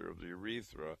cancer of the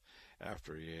urethra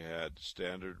after he had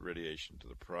standard radiation to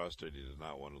the prostate. He did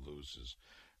not want to lose his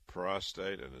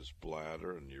prostate and his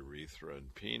bladder and urethra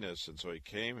and penis. And so he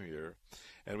came here,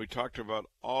 and we talked about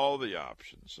all the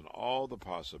options and all the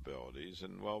possibilities.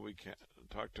 And, well, we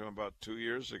talked to him about 2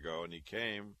 years ago, and he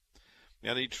came,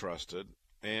 and he trusted,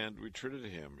 and we treated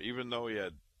him, even though he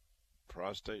had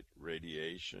prostate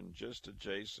radiation just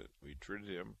adjacent. We treated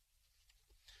him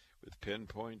with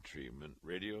pinpoint treatment,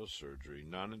 radiosurgery,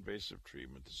 non-invasive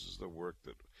treatment. This is the work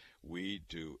that we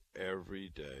do every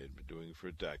day and been doing for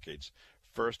decades.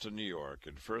 First in New York,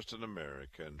 and first in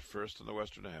America, and first in the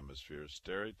Western Hemisphere,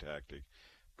 stereotactic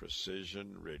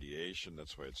precision radiation.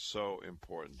 That's why it's so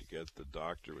important to get the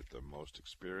doctor with the most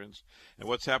experience. And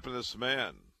what's happened to this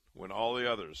man? When all the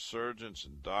other surgeons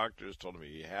and doctors told him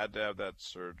he had to have that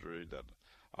surgery, that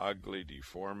ugly,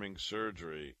 deforming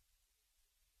surgery,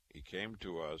 he came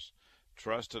to us,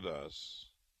 trusted us.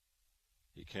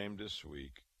 He came this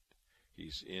week.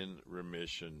 He's in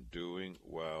remission, doing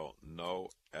well, no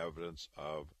evidence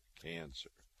of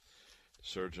cancer. The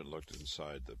surgeon looked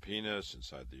inside the penis,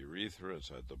 inside the urethra,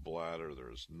 inside the bladder.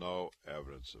 There is no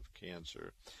evidence of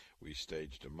cancer. We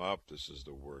staged him up. This is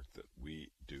the work that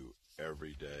we do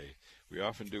every day. We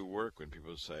often do work when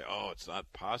people say, oh, it's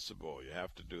not possible. You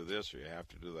have to do this or you have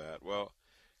to do that. Well,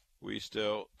 we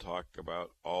still talk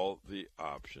about all the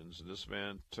options. And this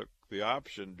man took the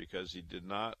option because he did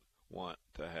not want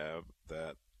to have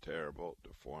that terrible,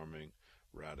 deforming,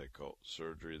 radical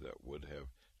surgery that would have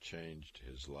changed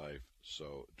his life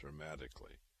so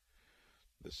dramatically.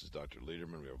 This is Dr.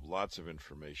 Lederman. We have lots of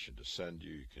information to send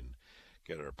you. You can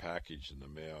get our package in the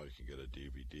mail. You can get a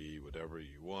DVD, whatever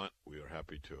you want. We are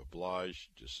happy to oblige.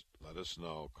 Just let us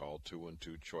know. Call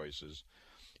 212-CHOICES.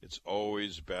 It's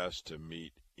always best to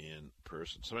meet in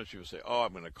person. Sometimes people say, oh,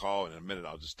 I'm going to call in a minute.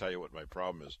 I'll just tell you what my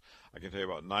problem is. I can tell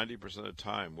you about 90% of the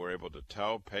time we're able to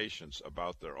tell patients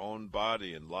about their own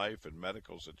body and life and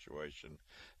medical situation,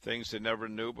 things they never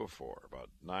knew before, about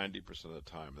 90% of the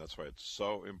time. That's why it's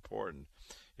so important,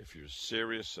 if you're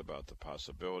serious about the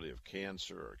possibility of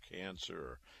cancer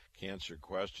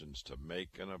questions, to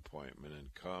make an appointment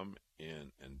and come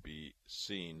in and be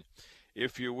seen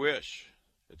if you wish.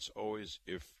 It's always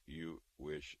if you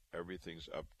wish. Everything's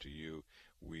up to you.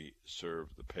 We serve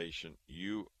the patient.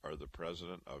 You are the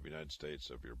president of the United States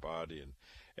of your body. In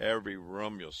every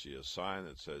room you'll see a sign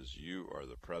that says you are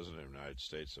the president of the United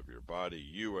States of your body.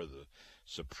 You are the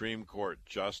Supreme Court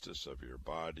justice of your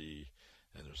body.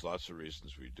 And there's lots of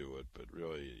reasons we do it, but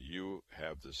really you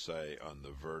have the say on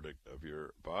the verdict of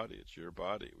your body. It's your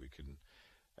body. We can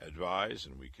advise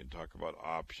and we can talk about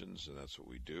options, and that's what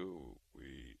we do.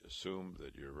 We assume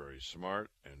that you're very smart,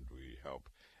 and we help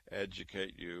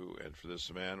educate you. And for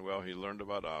this man, well, he learned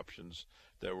about options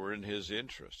that were in his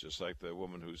interest, just like the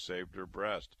woman who saved her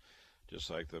breast,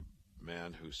 just like the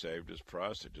man who saved his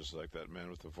prostate, just like that man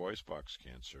with the voice box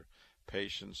cancer.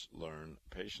 Patients learn,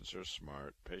 patients are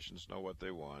smart, patients know what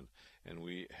they want, and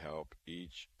we help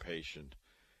each patient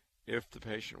if the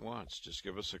patient wants. Just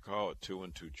give us a call at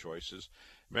 212-CHOICES.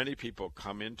 Many people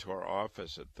come into our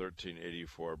office at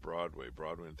 1384 Broadway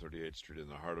and 38th Street in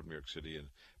the heart of New York City and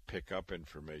pick up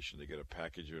information. They get a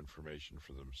package of information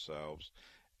for themselves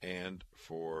and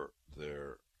for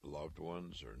their loved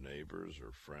ones or neighbors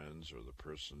or friends or the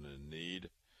person in need.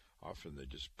 Often they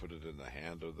just put it in the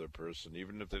hand of the person.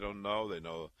 Even if they don't know, they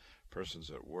know the person's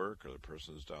at work or the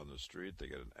person's down the street. They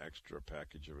get an extra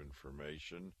package of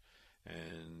information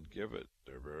and give it.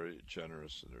 They're very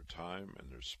generous in their time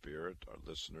and their spirit. Our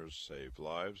listeners save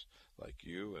lives like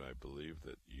you, and I believe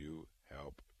that you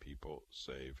help people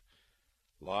save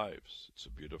lives. It's a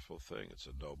beautiful thing. It's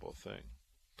a noble thing.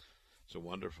 It's a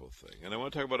wonderful thing. And I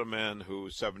want to talk about a man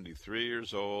who's 73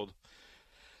 years old.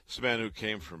 This man who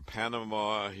came from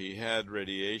Panama. He had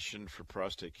radiation for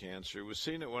prostate cancer. He was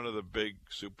seen at one of the big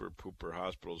super-pooper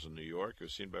hospitals in New York. He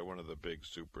was seen by one of the big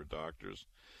super doctors.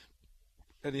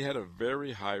 And he had a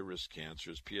very high-risk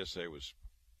cancer. His PSA was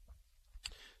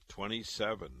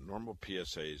 27. Normal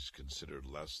PSA is considered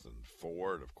less than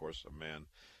 4. And, of course, a man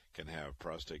can have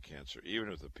prostate cancer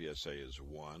even if the PSA is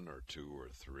 1 or 2 or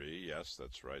 3. Yes,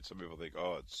 that's right. Some people think,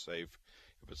 oh, it's safe.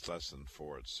 If it's less than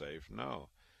 4, it's safe. No,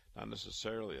 not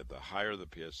necessarily. The higher the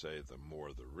PSA, the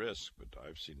more the risk. But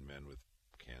I've seen men with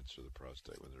cancer of the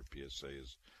prostate when their PSA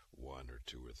is 1 or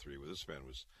 2 or 3. Well, this man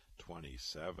was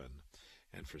 27.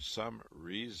 And for some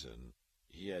reason,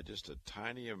 he had just a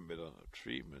tiny amount of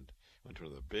treatment. Went to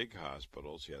one of the big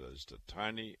hospitals. He had just a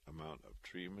tiny amount of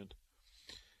treatment.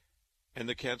 And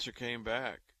the cancer came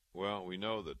back. Well, we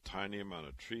know that tiny amount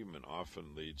of treatment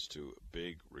often leads to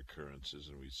big recurrences,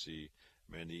 and we see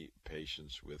many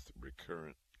patients with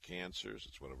recurrent cancers.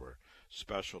 It's one of our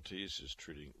specialties, is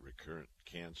treating recurrent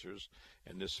cancers.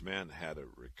 And this man had a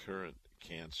recurrent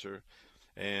cancer.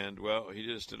 And, well, he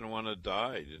just didn't want to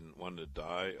die. He didn't want to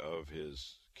die of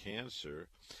his cancer.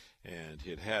 And he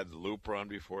had had Lupron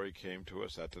before he came to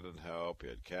us. That didn't help. He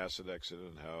had Casodex. That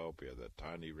didn't help. He had that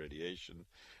tiny radiation.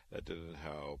 That didn't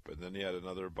help. And then he had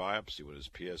another biopsy when his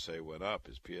PSA went up.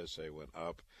 His PSA went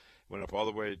up all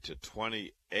the way to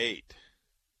 28.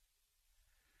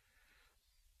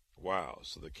 Wow.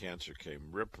 So the cancer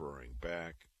came rip-roaring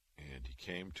back, and he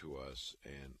came to us,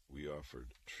 and we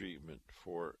offered treatment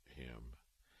for him.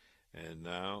 And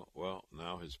now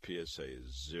his PSA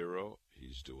is 0.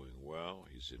 He's doing well.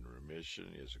 He's in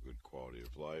remission. He has a good quality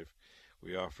of life.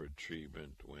 We offered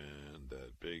treatment when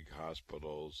the big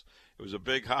hospitals, it was a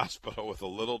big hospital with a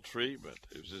little treatment.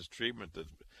 It was this treatment that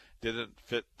didn't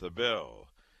fit the bill.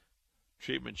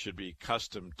 Treatment should be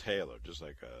custom tailored, just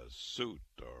like a suit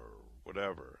or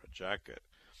whatever, a jacket.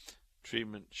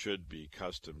 Treatment should be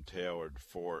custom tailored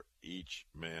for each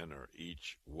man or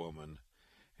each woman.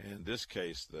 In this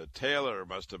case, the tailor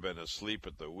must have been asleep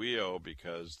at the wheel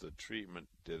because the treatment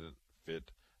didn't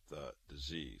fit the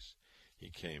disease. He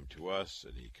came to us,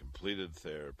 and he completed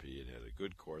therapy, and had a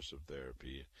good course of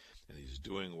therapy, and he's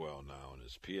doing well now, and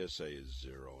his PSA is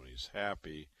 0, and he's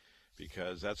happy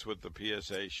because that's what the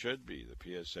PSA should be. The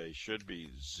PSA should be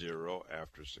 0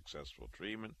 after successful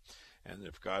treatment. And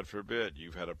if, God forbid,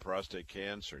 you've had a prostate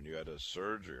cancer and you had a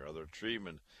surgery or other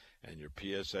treatment, and your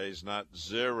PSA is not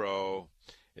 0,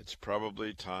 it's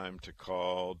probably time to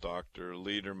call Dr.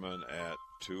 Lederman at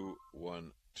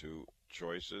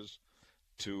 212-CHOICES,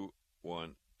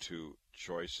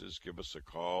 212-CHOICES. Give us a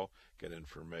call, get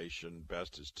information.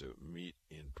 Best is to meet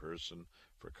in person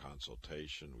for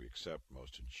consultation. We accept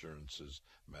most insurances,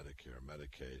 Medicare,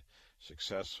 Medicaid.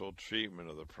 Successful treatment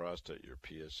of the prostate, your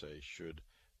PSA should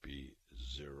be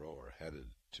 0 or headed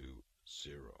to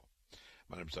 0.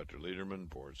 My name is Dr. Lederman,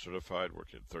 board certified,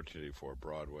 working at 1384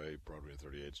 Broadway and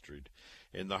 38th Street,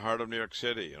 in the heart of New York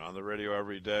City, and on the radio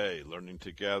every day, learning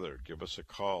together. Give us a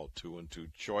call,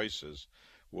 212-CHOICES.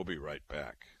 We'll be right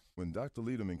back. When Dr.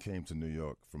 Lederman came to New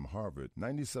York from Harvard,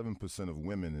 97% of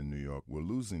women in New York were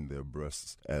losing their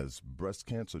breasts as breast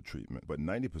cancer treatment, but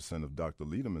 90% of Dr.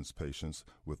 Lederman's patients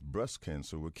with breast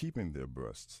cancer were keeping their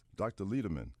breasts. Dr.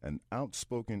 Lederman, an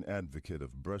outspoken advocate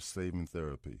of breast-saving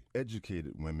therapy,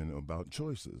 educated women about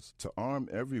choices. To arm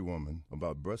every woman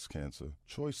about breast cancer,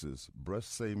 Choices,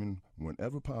 breast-saving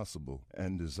whenever possible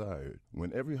and desired.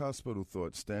 When every hospital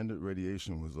thought standard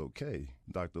radiation was okay,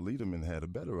 Dr. Lederman had a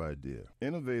better idea.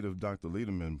 Innovative Dr.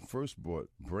 Lederman first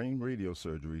brought brain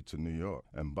radiosurgery to New York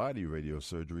and body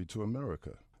radiosurgery to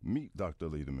America. Meet Dr.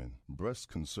 Lederman,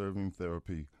 breast-conserving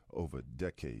therapy over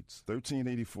decades.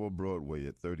 1384 Broadway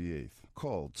at 38th.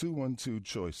 Call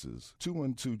 212-CHOICES,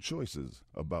 212-CHOICES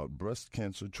about breast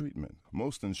cancer treatment.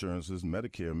 Most insurances,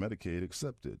 Medicare, Medicaid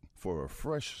accepted. For a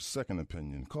fresh second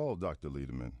opinion, call Dr.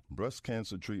 Lederman. Breast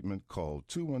cancer treatment, call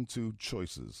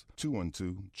 212-CHOICES,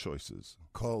 212-CHOICES.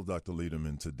 Call Dr.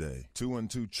 Lederman today.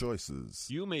 212-CHOICES.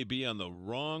 You may be on the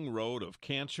wrong road of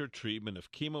cancer treatment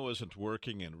if chemo isn't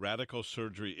working and radical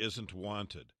surgery isn't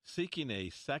wanted. Seeking a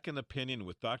second opinion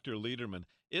with Dr. Lederman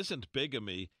isn't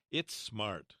bigamy, it's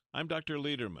smart. I'm Dr.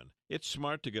 Lederman. It's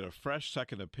smart to get a fresh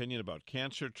second opinion about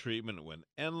cancer treatment when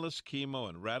endless chemo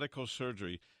and radical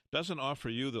surgery doesn't offer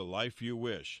you the life you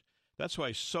wish. That's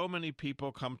why so many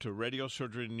people come to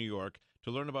Radiosurgery New York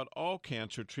to learn about all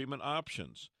cancer treatment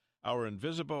options. Our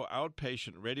Invisible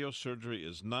outpatient radiosurgery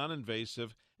is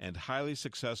non-invasive and highly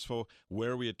successful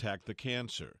where we attack the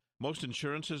cancer. Most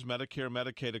insurances, Medicare,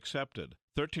 Medicaid accepted.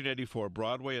 1384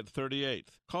 Broadway at 38th.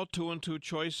 Call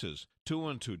 212-CHOICES.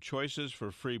 212-CHOICES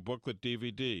for free booklet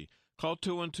DVD. Call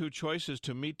 212-CHOICES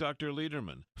to meet Dr.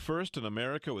 Lederman, first in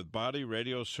America with body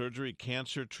radiosurgery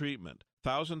cancer treatment.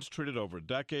 Thousands treated over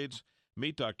decades.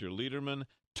 Meet Dr. Lederman,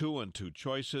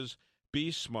 212-CHOICES.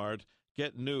 Be smart.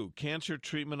 Get new cancer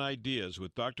treatment ideas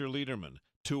with Dr. Lederman,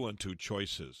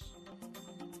 212-CHOICES.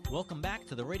 Welcome back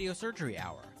to the Radiosurgery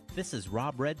Hour. This is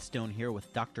Rob Redstone here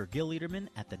with Dr. Gil Lederman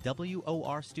at the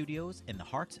WOR Studios in the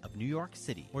heart of New York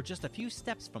City. We're just a few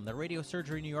steps from the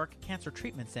Radiosurgery New York Cancer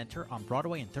Treatment Center on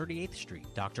Broadway and 38th Street.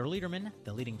 Dr. Lederman,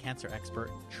 the leading cancer expert,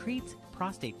 treats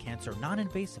prostate cancer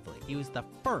non-invasively. He was the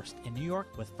first in New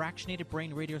York with fractionated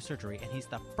brain radiosurgery, and he's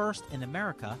the first in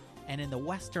America and in the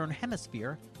Western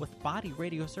Hemisphere with body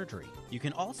radiosurgery. You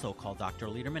can also call Dr.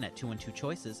 Lederman at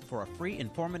 212-CHOICES for a free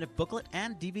informative booklet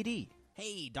and DVD.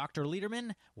 Hey, Dr.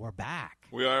 Lederman, we're back.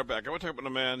 We are back. I want to talk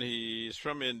about a man. He's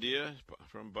from India,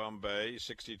 from Bombay. He's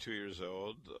 62 years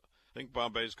old. I think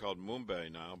Bombay is called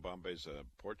Mumbai now. Bombay's a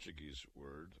Portuguese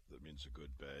word that means a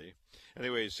good bay.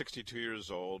 Anyway, he's 62 years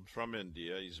old, from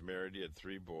India. He's married. He had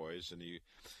 3 boys, and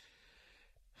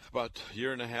about a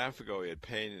year and a half ago, he had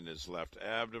pain in his left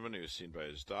abdomen. He was seen by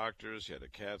his doctors. He had a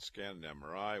CAT scan, an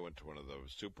MRI, went to one of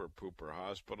those super-pooper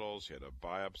hospitals. He had a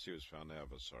biopsy. He was found to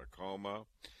have a sarcoma.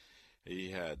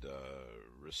 He had a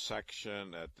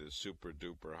resection at the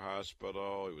super-duper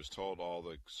hospital. He was told all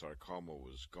the sarcoma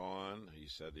was gone. He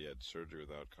said he had surgery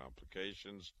without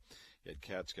complications. He had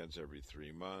CAT scans every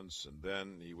 3 months. And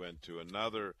then he went to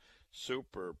another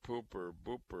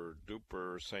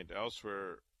super-pooper-booper-duper St.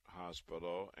 Elsewhere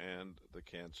hospital, and the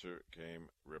cancer came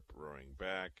rip-roaring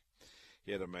back.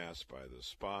 He had a mass by the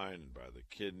spine and by the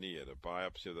kidney. He had a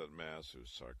biopsy of that mass. It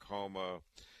was sarcoma.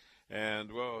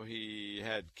 And, well, he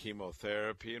had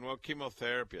chemotherapy. And, well,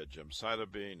 chemotherapy had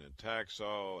gemcitabine and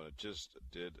Taxol, and it just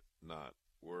did not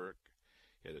work.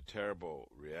 He had a terrible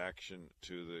reaction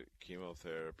to the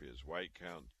chemotherapy. His white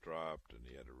count dropped, and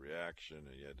he had a reaction,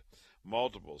 and he had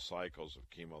multiple cycles of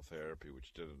chemotherapy,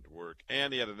 which didn't work.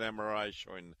 And he had an MRI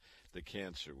showing the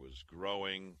cancer was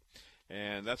growing.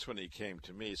 And that's when he came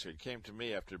to me. So he came to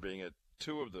me after being at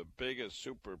 2 of the biggest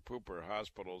super-pooper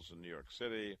hospitals in New York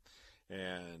City.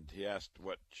 And he asked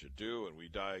what to do, and we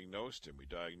diagnosed him.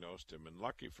 And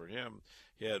lucky for him,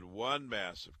 he had one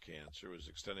mass of cancer. It was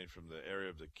extending from the area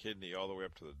of the kidney all the way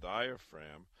up to the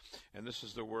diaphragm. And this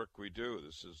is the work we do.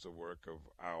 This is the work of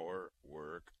our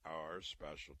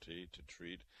specialty, to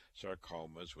treat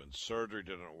sarcomas. When surgery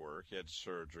didn't work, he had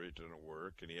surgery, it didn't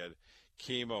work. And he had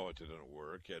chemo, it didn't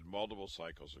work. He had multiple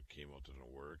cycles of chemo, it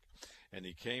didn't work. And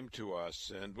he came to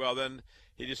us, and, well, then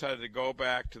he decided to go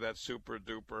back to that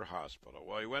super-duper hospital.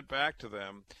 Well, he went back to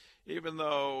them, even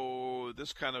though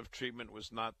this kind of treatment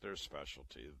was not their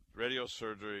specialty.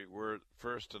 Radiosurgery, we're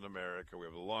first in America. We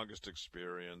have the longest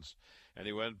experience. And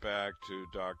he went back to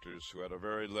doctors who had a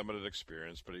very limited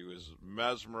experience, but he was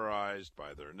mesmerized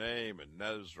by their name and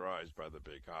mesmerized by the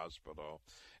big hospital.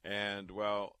 And,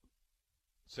 well,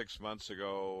 6 months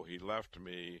ago, he left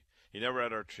me. He never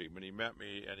had our treatment. He met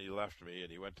me, and he left me,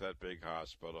 and he went to that big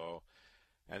hospital,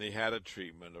 and he had a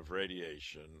treatment of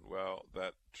radiation. Well,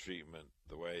 that treatment,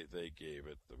 the way they gave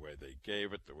it, the way they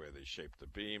shaped the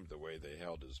beam, the way they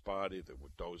held his body, the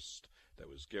dose that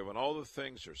was given, all the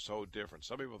things are so different.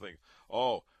 Some people think,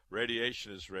 oh,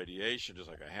 radiation is radiation, just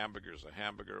like a hamburger is a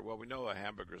hamburger. Well, we know a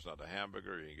hamburger is not a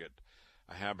hamburger. You get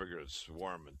a hamburger that's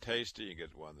warm and tasty. You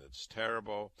get one that's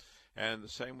terrible. And the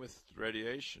same with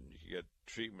radiation. You can get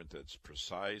treatment that's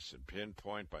precise and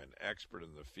pinpoint by an expert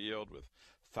in the field with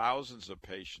thousands of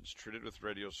patients treated with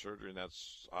radiosurgery, and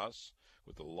that's us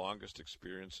with the longest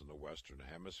experience in the Western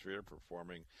Hemisphere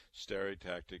performing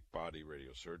stereotactic body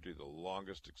radiosurgery, the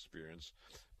longest experience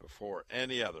before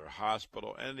any other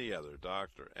hospital, any other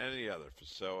doctor, any other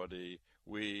facility.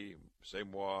 C'est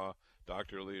moi,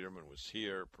 Dr. Lederman was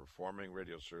here performing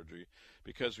radiosurgery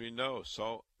because we know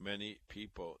so many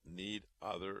people need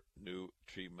other new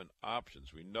treatment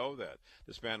options. We know that.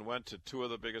 This man went to 2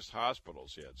 of the biggest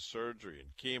hospitals. He had surgery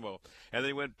and chemo, and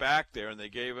they went back there and they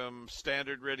gave him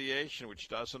standard radiation, which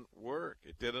doesn't work.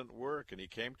 It didn't work, and he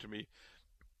came to me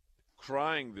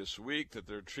crying this week that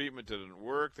their treatment didn't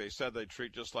work. They said they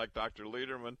treat just like Dr.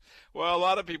 Lederman. Well, a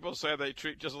lot of people say they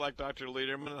treat just like Dr.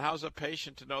 Lederman. And how's a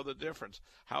patient to know the difference?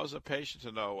 How's a patient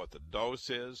to know what the dose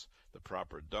is, the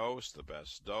proper dose, the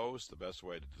best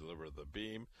way to deliver the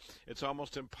beam? It's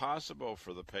almost impossible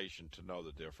for the patient to know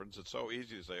the difference. It's so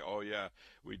easy to say, oh, yeah,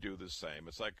 we do the same.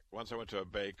 It's like once I went to a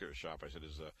baker shop. I said,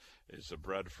 is the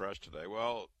bread fresh today?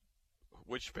 Well,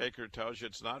 which baker tells you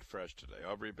it's not fresh today?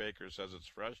 Every baker says it's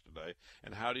fresh today.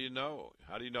 And how do you know?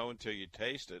 How do you know until you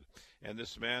taste it? And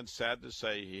this man, sad to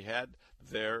say, he had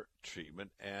their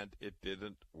treatment, and it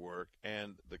didn't work,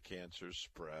 and the cancer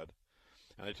spread.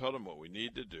 And I told him what we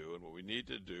need to do, and what we need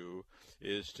to do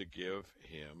is to give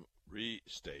him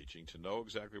restaging, to know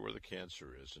exactly where the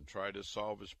cancer is and try to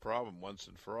solve his problem once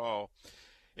and for all.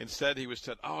 Instead, he was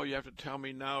said, oh, you have to tell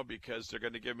me now because they're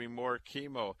going to give me more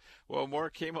chemo. Well, more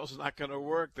chemo is not going to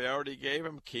work. They already gave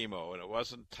him chemo, and it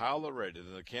wasn't tolerated,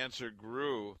 and the cancer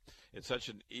grew. It's such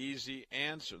an easy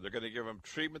answer. They're going to give him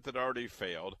treatment that already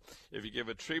failed. If you give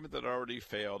a treatment that already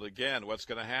failed, again, what's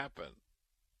going to happen?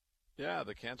 Yeah,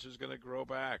 the cancer is going to grow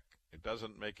back. It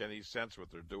doesn't make any sense what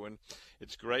they're doing.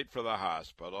 It's great for the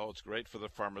hospital. It's great for the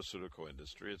pharmaceutical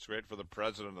industry. It's great for the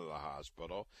president of the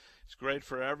hospital. It's great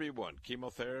for everyone.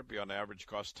 Chemotherapy on average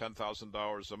costs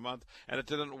 $10,000 a month, and it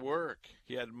didn't work.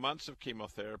 He had months of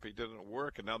chemotherapy. It didn't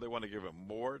work, and now they want to give him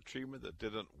more treatment that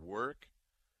didn't work.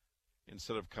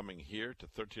 Instead of coming here to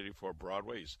 1384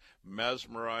 Broadway, he's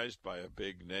mesmerized by a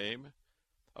big name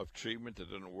of treatment that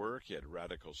didn't work. He had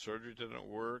radical surgery that didn't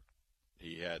work.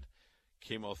 He had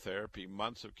chemotherapy,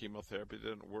 months of chemotherapy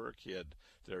didn't work. He had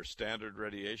their standard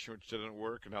radiation, which didn't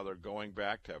work, and now they're going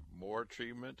back to have more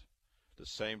treatment. The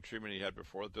same treatment he had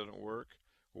before that didn't work.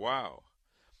 Wow.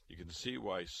 You can see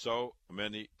why so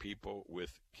many people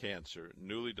with cancer,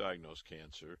 newly diagnosed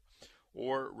cancer,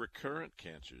 or recurrent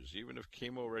cancers, even if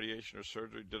chemo, radiation, or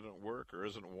surgery didn't work or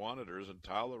isn't wanted or isn't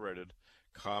tolerated,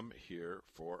 come here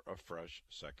for a fresh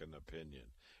second opinion.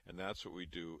 And that's what we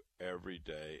do every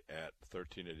day at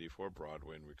 1384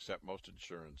 Broadway, and we accept most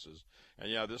insurances. And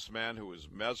yeah, this man who was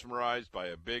mesmerized by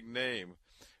a big name,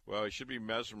 well, he should be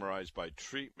mesmerized by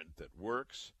treatment that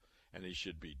works, and he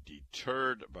should be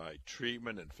deterred by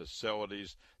treatment and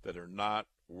facilities that are not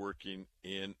working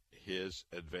in his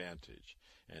advantage.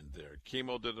 And their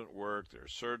chemo didn't work, their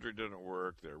surgery didn't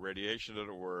work, their radiation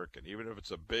didn't work, and even if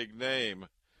it's a big name,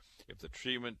 if the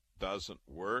treatment doesn't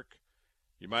work,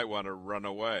 you might want to run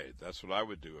away. That's what I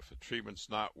would do. If the treatment's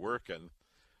not working,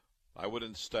 I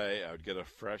wouldn't stay. I would get a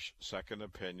fresh second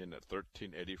opinion at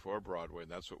 1384 Broadway,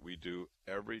 and that's what we do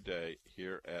every day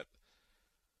here at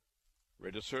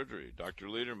Radiosurgery. Dr.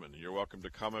 Lederman, you're welcome to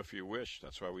come if you wish.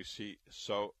 That's why we see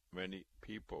so many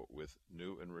people with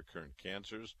new and recurrent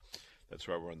cancers. That's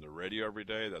why we're on the radio every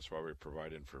day. That's why we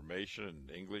provide information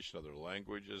in English and other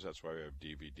languages. That's why we have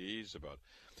DVDs about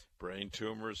brain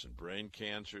tumors and brain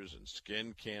cancers and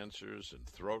skin cancers and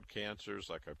throat cancers,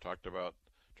 like I've talked about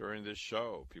during this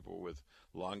show. People with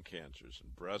lung cancers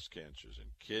and breast cancers and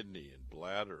kidney and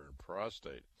bladder and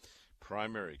prostate,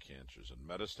 primary cancers and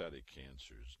metastatic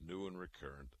cancers, new and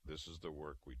recurrent. This is the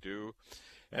work we do.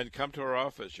 And come to our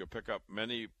office. You'll pick up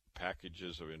many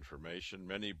packages of information,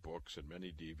 many books and many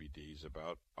DVDs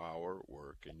about our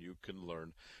work, and you can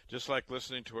learn just like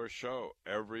listening to our show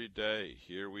every day.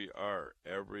 Here we are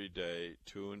every day.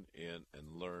 Tune in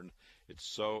and learn. It's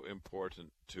so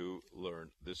important to learn.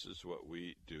 This is what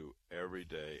we do every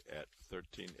day at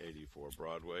 1384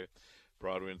 Broadway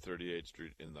and 38th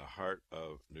Street in the heart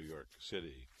of New York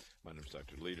City. My name is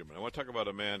Dr. Lederman. I want to talk about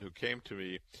a man who came to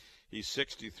me. He's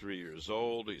 63 years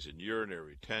old. He's in urinary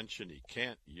retention. He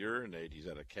can't urinate. He's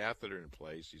had a catheter in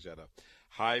place. He's had a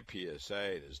high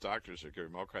PSA. And his doctors are giving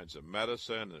him all kinds of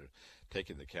medicine. They're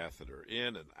taking the catheter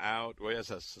in and out. Well, he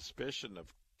has a suspicion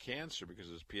of cancer because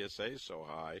his PSA is so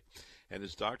high, and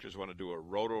his doctors want to do a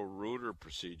Roto-Rooter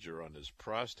procedure on his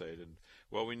prostate. And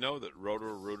well, we know that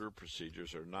Roto-Rooter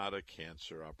procedures are not a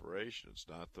cancer operation. It's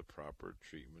not the proper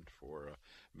treatment for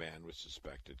a man with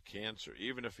suspected cancer.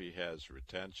 Even if he has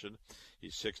retention,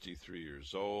 he's 63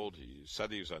 years old. He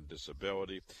said he was on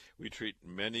disability. We treat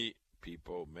many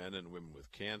people, men and women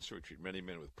with cancer. We treat many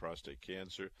men with prostate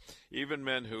cancer, even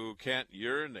men who can't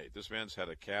urinate. This man's had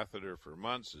a catheter for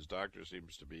months. His doctor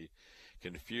seems to be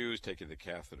confused, taking the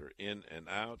catheter in and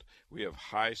out. We have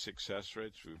high success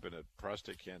rates. We've been at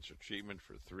prostate cancer treatment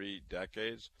for 3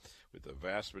 decades, with the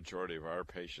vast majority of our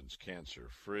patients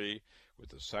cancer-free, with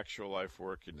the sexual life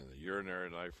working and the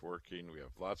urinary life working. We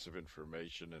have lots of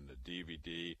information in the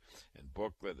DVD and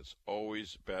booklet. It's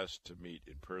always best to meet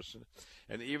in person.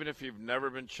 And even if you've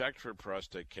never been checked for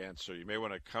prostate cancer, you may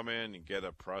want to come in and get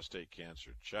a prostate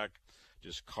cancer check.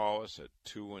 Just call us at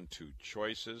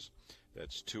 212-CHOICES.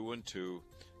 That's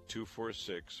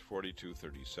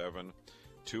 212-246-4237.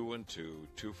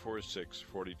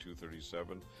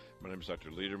 212-246-4237. My name is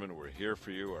Dr. Lederman. We're here for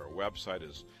you. Our website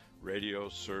is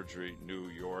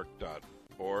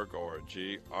radiosurgerynewyork.org,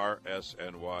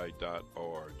 rsny.org,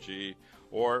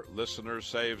 or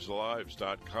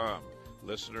listenersaveslives.com.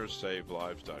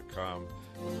 listenersavelives.com.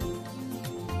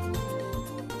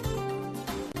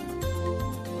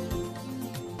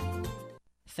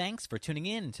 Thanks for tuning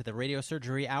in to the Radio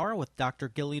Surgery Hour with Dr.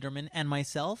 Gil Lederman and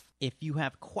myself. If you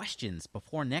have questions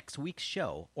before next week's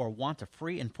show or want a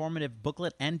free informative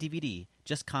booklet and DVD,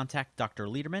 just contact Dr.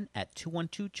 Lederman at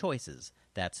 212-CHOICES.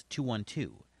 That's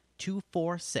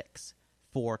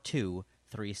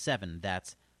 212-246-4237.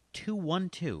 That's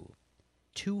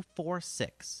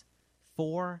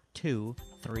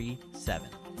 212-246-4237.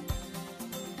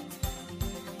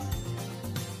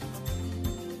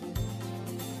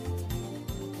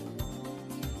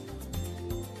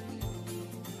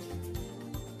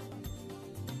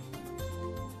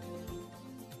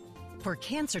 For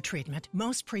cancer treatment,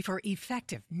 most prefer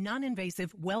effective,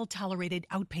 non-invasive, well-tolerated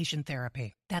outpatient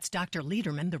therapy. That's Dr.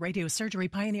 Lederman, the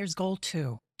radiosurgery pioneer's goal,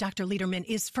 too. Dr. Lederman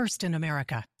is first in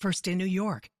America, first in New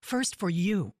York, first for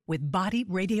you with body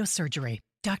radiosurgery.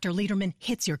 Dr. Lederman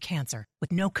hits your cancer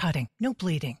with no cutting, no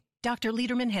bleeding. Dr.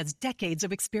 Lederman has decades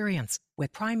of experience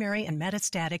with primary and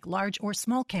metastatic large or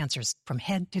small cancers from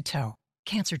head to toe.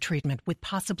 Cancer treatment with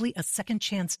possibly a second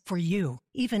chance for you,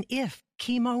 even if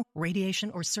chemo,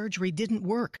 radiation, or surgery didn't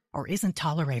work or isn't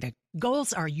tolerated.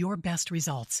 Goals are your best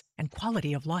results and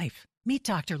quality of life. Meet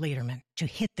Dr. Lederman to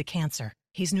hit the cancer.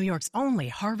 He's New York's only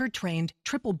Harvard-trained,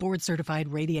 triple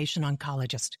board-certified radiation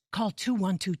oncologist. Call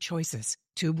 212-CHOICES,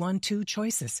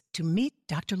 212-CHOICES to meet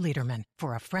Dr. Lederman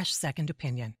for a fresh second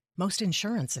opinion. Most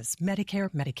insurances,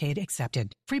 Medicare, Medicaid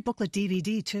accepted. Free booklet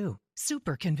DVD, too.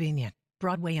 Super convenient.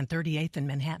 Broadway and 38th in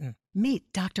Manhattan.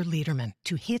 Meet Dr. Lederman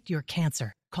to hit your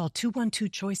cancer. Call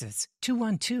 212-CHOICES,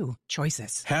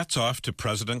 212-CHOICES. Hats off to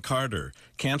President Carter,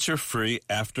 cancer-free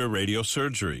after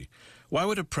radiosurgery. Why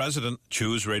would a president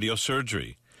choose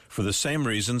radiosurgery? For the same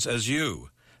reasons as you.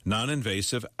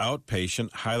 Non-invasive,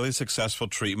 outpatient, highly successful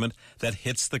treatment that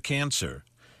hits the cancer.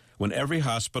 When every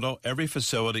hospital, every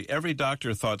facility, every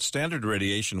doctor thought standard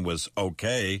radiation was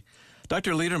okay,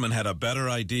 Dr. Lederman had a better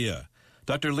idea.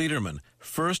 Dr. Lederman,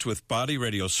 first with body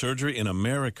radiosurgery in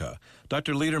America.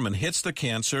 Dr. Lederman hits the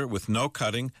cancer with no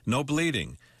cutting, no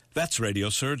bleeding. That's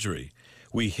radiosurgery.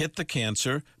 We hit the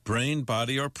cancer, brain,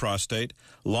 body, or prostate.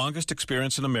 Longest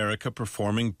experience in America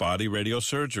performing body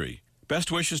radiosurgery.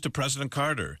 Best wishes to President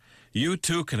Carter. You,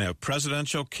 too, can have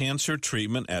presidential cancer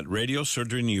treatment at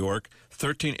Radiosurgery New York,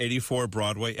 1384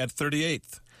 Broadway at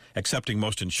 38th. Accepting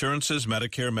most insurances,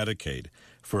 Medicare, Medicaid.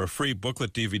 For a free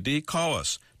booklet DVD, call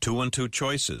us,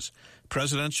 212-CHOICES.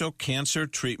 Presidential cancer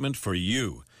treatment for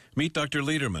you. Meet Dr.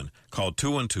 Lederman. Call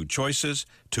 212-CHOICES,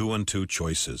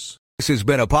 212-CHOICES. This has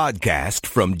been a podcast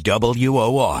from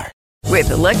WOR. With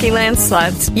the Lucky Land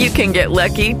Slots, you can get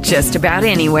lucky just about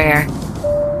anywhere.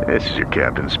 This is your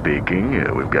captain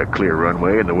speaking. We've got clear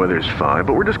runway and the weather's fine,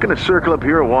 but we're just going to circle up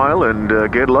here a while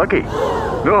and get lucky.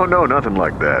 No, nothing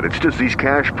like that. It's just these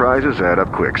cash prizes add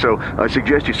up quick. So I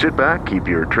suggest you sit back, keep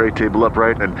your tray table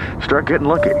upright, and start getting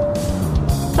lucky.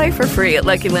 Play for free at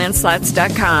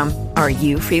LuckyLandSlots.com. Are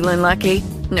you feeling lucky?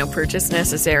 No purchase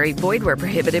necessary. Void where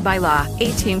prohibited by law.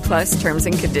 18+ terms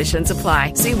and conditions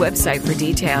apply. See website for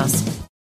details.